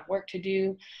a lot of work to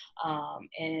do.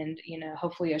 And, you know,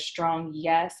 hopefully a strong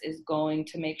yes is going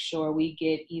to make sure we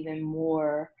get even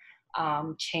more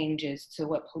changes to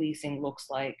what policing looks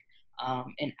like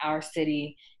in our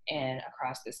city and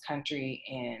across this country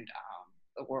and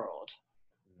the world.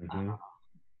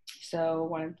 So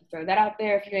wanted to throw that out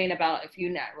there. If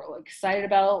you're not really excited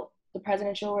about the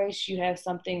presidential race, you have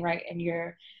something right in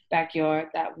your backyard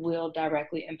that will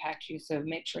directly impact you. So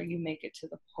make sure you make it to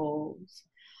the polls.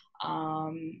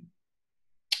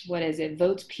 What is it?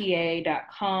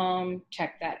 Votespa.com.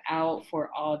 Check that out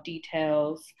for all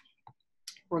details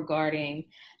regarding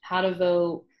how to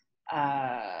vote.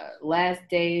 Last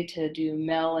day to do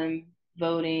mail-in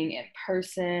voting in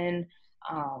person.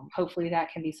 Hopefully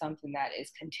that can be something that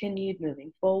is continued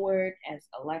moving forward, as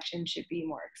elections should be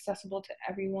more accessible to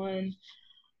everyone.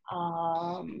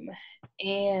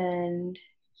 And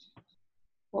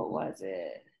what was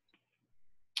it?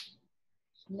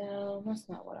 No, that's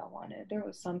not what I wanted. There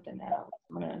was something that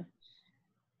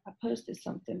I posted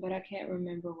something, but I can't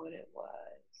remember what it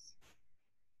was.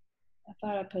 I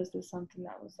thought I posted something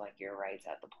that was like your rights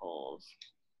at the polls,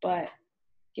 but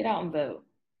get out and vote.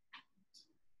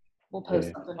 We'll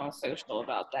post something on social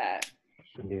about that.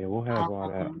 Yeah, we'll have all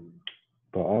that.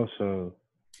 But also,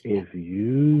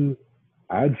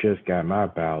 I just got my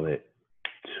ballot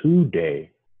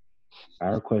today. I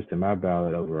requested my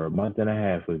ballot over a month and a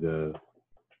half ago,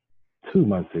 2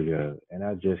 months ago, and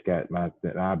I just got my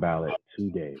ballot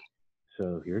today.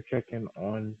 So if you're checking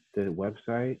on the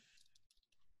website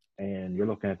and you're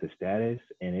looking at the status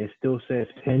and it still says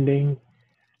pending,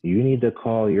 you need to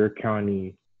call your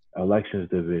county elections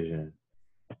division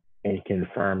and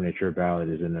confirm that your ballot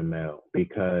is in the mail.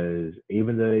 Because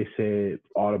even though they said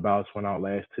all the ballots went out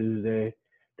last Tuesday,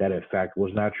 that in fact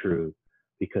was not true,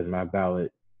 because my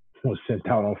ballot was sent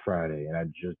out on Friday and I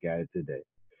just got it today.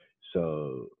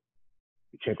 So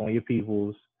check on your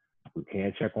peoples who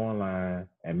can check online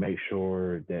and make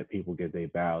sure that people get their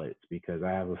ballots, because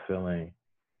I have a feeling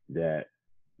that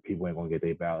people ain't gonna get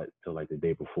their ballot till like the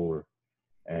day before.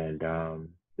 And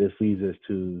this leads us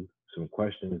to some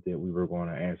questions that we were going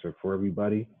to answer for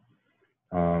everybody.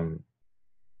 So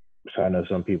I know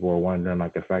some people are wondering,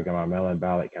 like, if I get my mail-in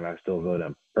ballot, can I still vote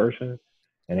in person?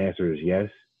 And the answer is yes.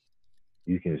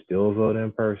 You can still vote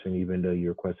in person even though you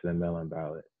requested a mail-in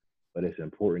ballot. But it's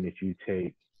important that you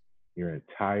take your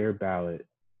entire ballot,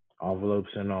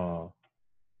 envelopes and all,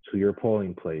 to your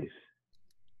polling place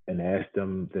and ask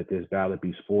them that this ballot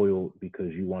be spoiled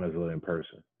because you want to vote in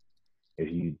person. If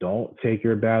you don't take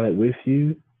your ballot with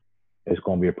you, it's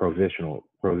going to be a provisional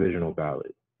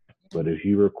ballot. But if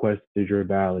you requested your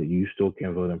ballot, you still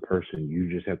can vote in person.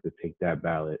 You just have to take that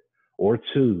ballot, or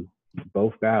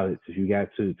both ballots. If you got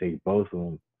two, take both of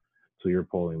them to your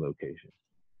polling location.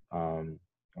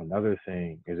 Another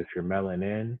thing is if you're mailing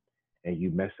in and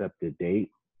you mess up the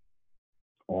date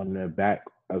on the back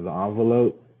of the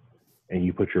envelope and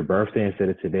you put your birthday instead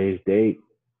of today's date,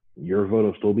 your vote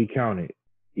will still be counted,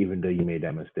 even though you made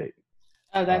that mistake.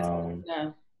 Oh, that's good.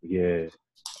 No. Yeah,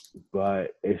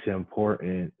 but it's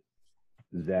important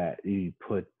that you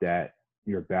put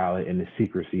your ballot in the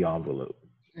secrecy envelope.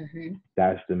 Mm-hmm.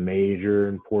 That's the major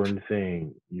important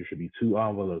thing. You should be 2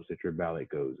 envelopes that your ballot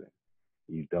goes in.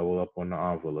 You double up on the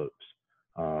envelopes.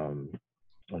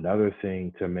 Another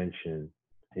thing to mention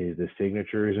is the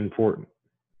signature is important.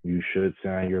 You should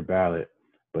sign your ballot,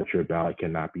 but your ballot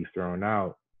cannot be thrown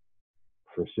out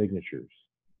for signatures.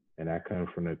 And that comes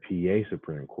from the PA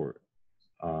Supreme Court.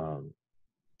 And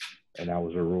that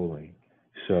was a ruling.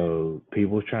 So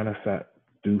people trying to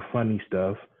do funny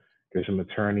stuff. There's some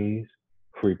attorneys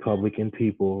for Republican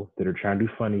people that are trying to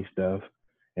do funny stuff.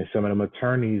 And some of them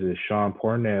attorneys is Sean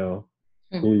Parnell,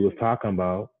 who we was talking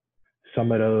about.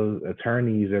 Some of those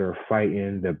attorneys that are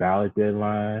fighting the ballot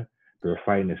deadline, they're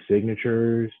fighting the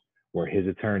signatures, were his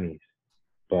attorneys.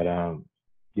 But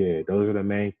yeah, those are the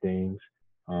main things.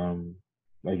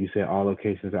 Like you said, all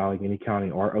locations in Allegheny County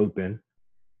are open,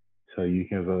 so you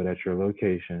can vote at your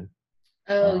location.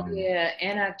 Oh, yeah.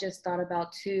 And I just thought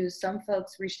about, too, some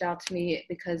folks reached out to me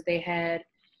because they had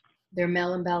their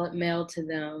mail-in ballot mailed to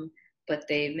them, but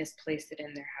they misplaced it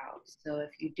in their house. So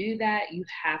if you do that, you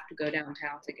have to go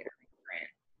downtown to get a reprint.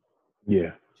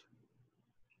 Yeah.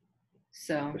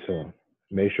 So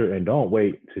make sure, and don't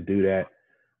wait to do that.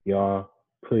 Y'all,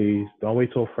 please, don't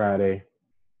wait till Friday.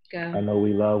 Go. I know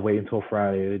we love waiting till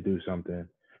Friday to do something,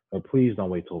 but please don't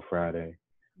wait till Friday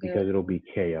because it'll be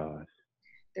chaos.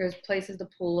 There's places to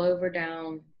pull over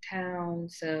downtown,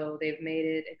 so they've made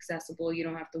it accessible. You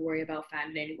don't have to worry about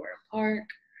finding anywhere to park.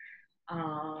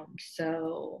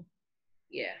 So,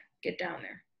 yeah, get down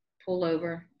there. Pull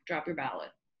over, drop your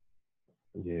ballot.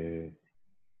 Yeah.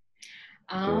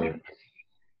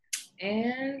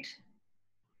 And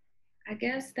I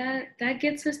guess that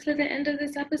gets us to the end of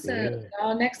this episode.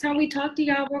 Yeah. Next time we talk to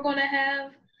y'all, we're going to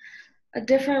have a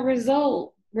different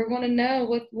result. We're going to know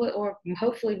what, or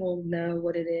hopefully we'll know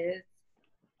what it is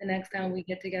the next time we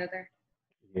get together.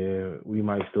 Yeah, we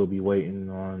might still be waiting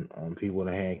on people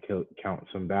to hand count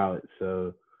some ballots,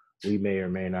 so we may or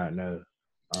may not know.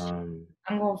 I'm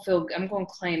going to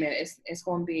claim it. It's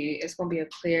going to be a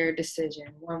clear decision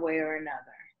one way or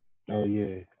another. Oh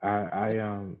yeah, I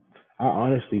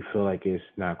honestly feel like it's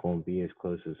not going to be as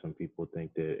close as some people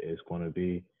think that it's going to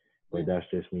be, but that's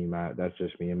just me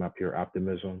and my pure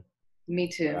optimism. Me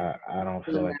too. I don't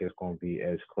feel like it's going to be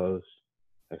as close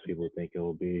as people think it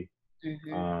will be.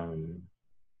 Mm-hmm.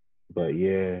 But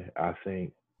yeah, I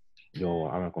think, I'm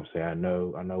not going to say I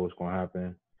know what's going to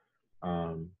happen.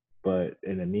 But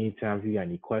in the meantime, if you got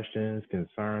any questions,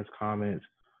 concerns, comments,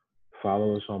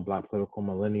 follow us on Black Political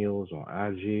Millennials on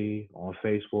IG, on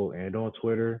Facebook, and on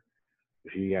Twitter.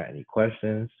 If you got any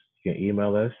questions, you can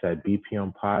email us at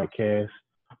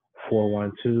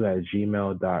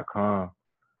bpmpodcast412@gmail.com.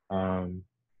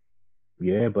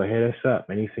 Yeah, but hit us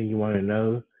up. Anything you want to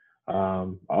know.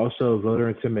 Also, voter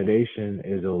intimidation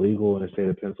is illegal in the state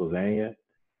of Pennsylvania.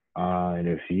 And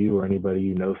if you or anybody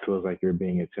you know feels like you're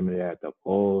being intimidated at the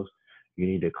polls, you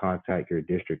need to contact your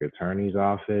district attorney's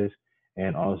office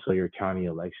and also your county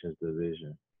elections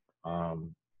division.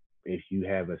 If you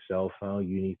have a cell phone,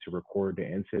 you need to record the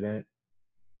incident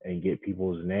and get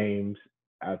people's names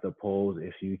at the polls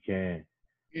if you can.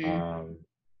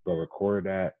 But record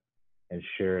that and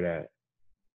share that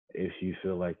if you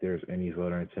feel like there's any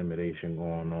voter intimidation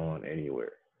going on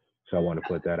anywhere. So I want to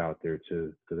put that out there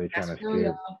too, because they try to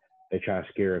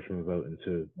scare us from voting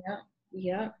too.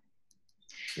 Yeah.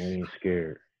 We ain't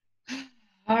scared.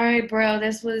 All right, bro.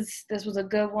 This was a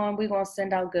good one. We're gonna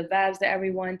send out good vibes to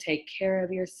everyone. Take care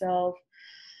of yourself.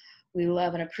 We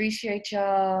love and appreciate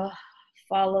y'all.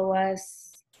 Follow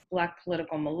us, Black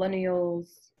Political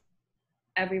Millennials,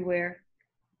 everywhere.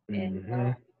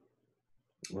 And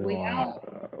we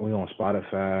on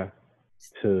Spotify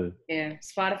too. Yeah,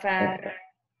 Spotify,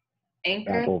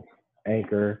 Anchor,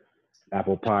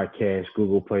 Apple Podcasts,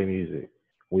 Google Play Music.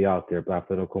 We out there, Black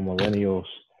Political Millennials.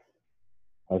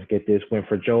 Let's get this win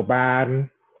for Joe Biden.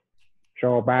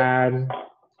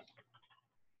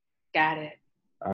 Got it.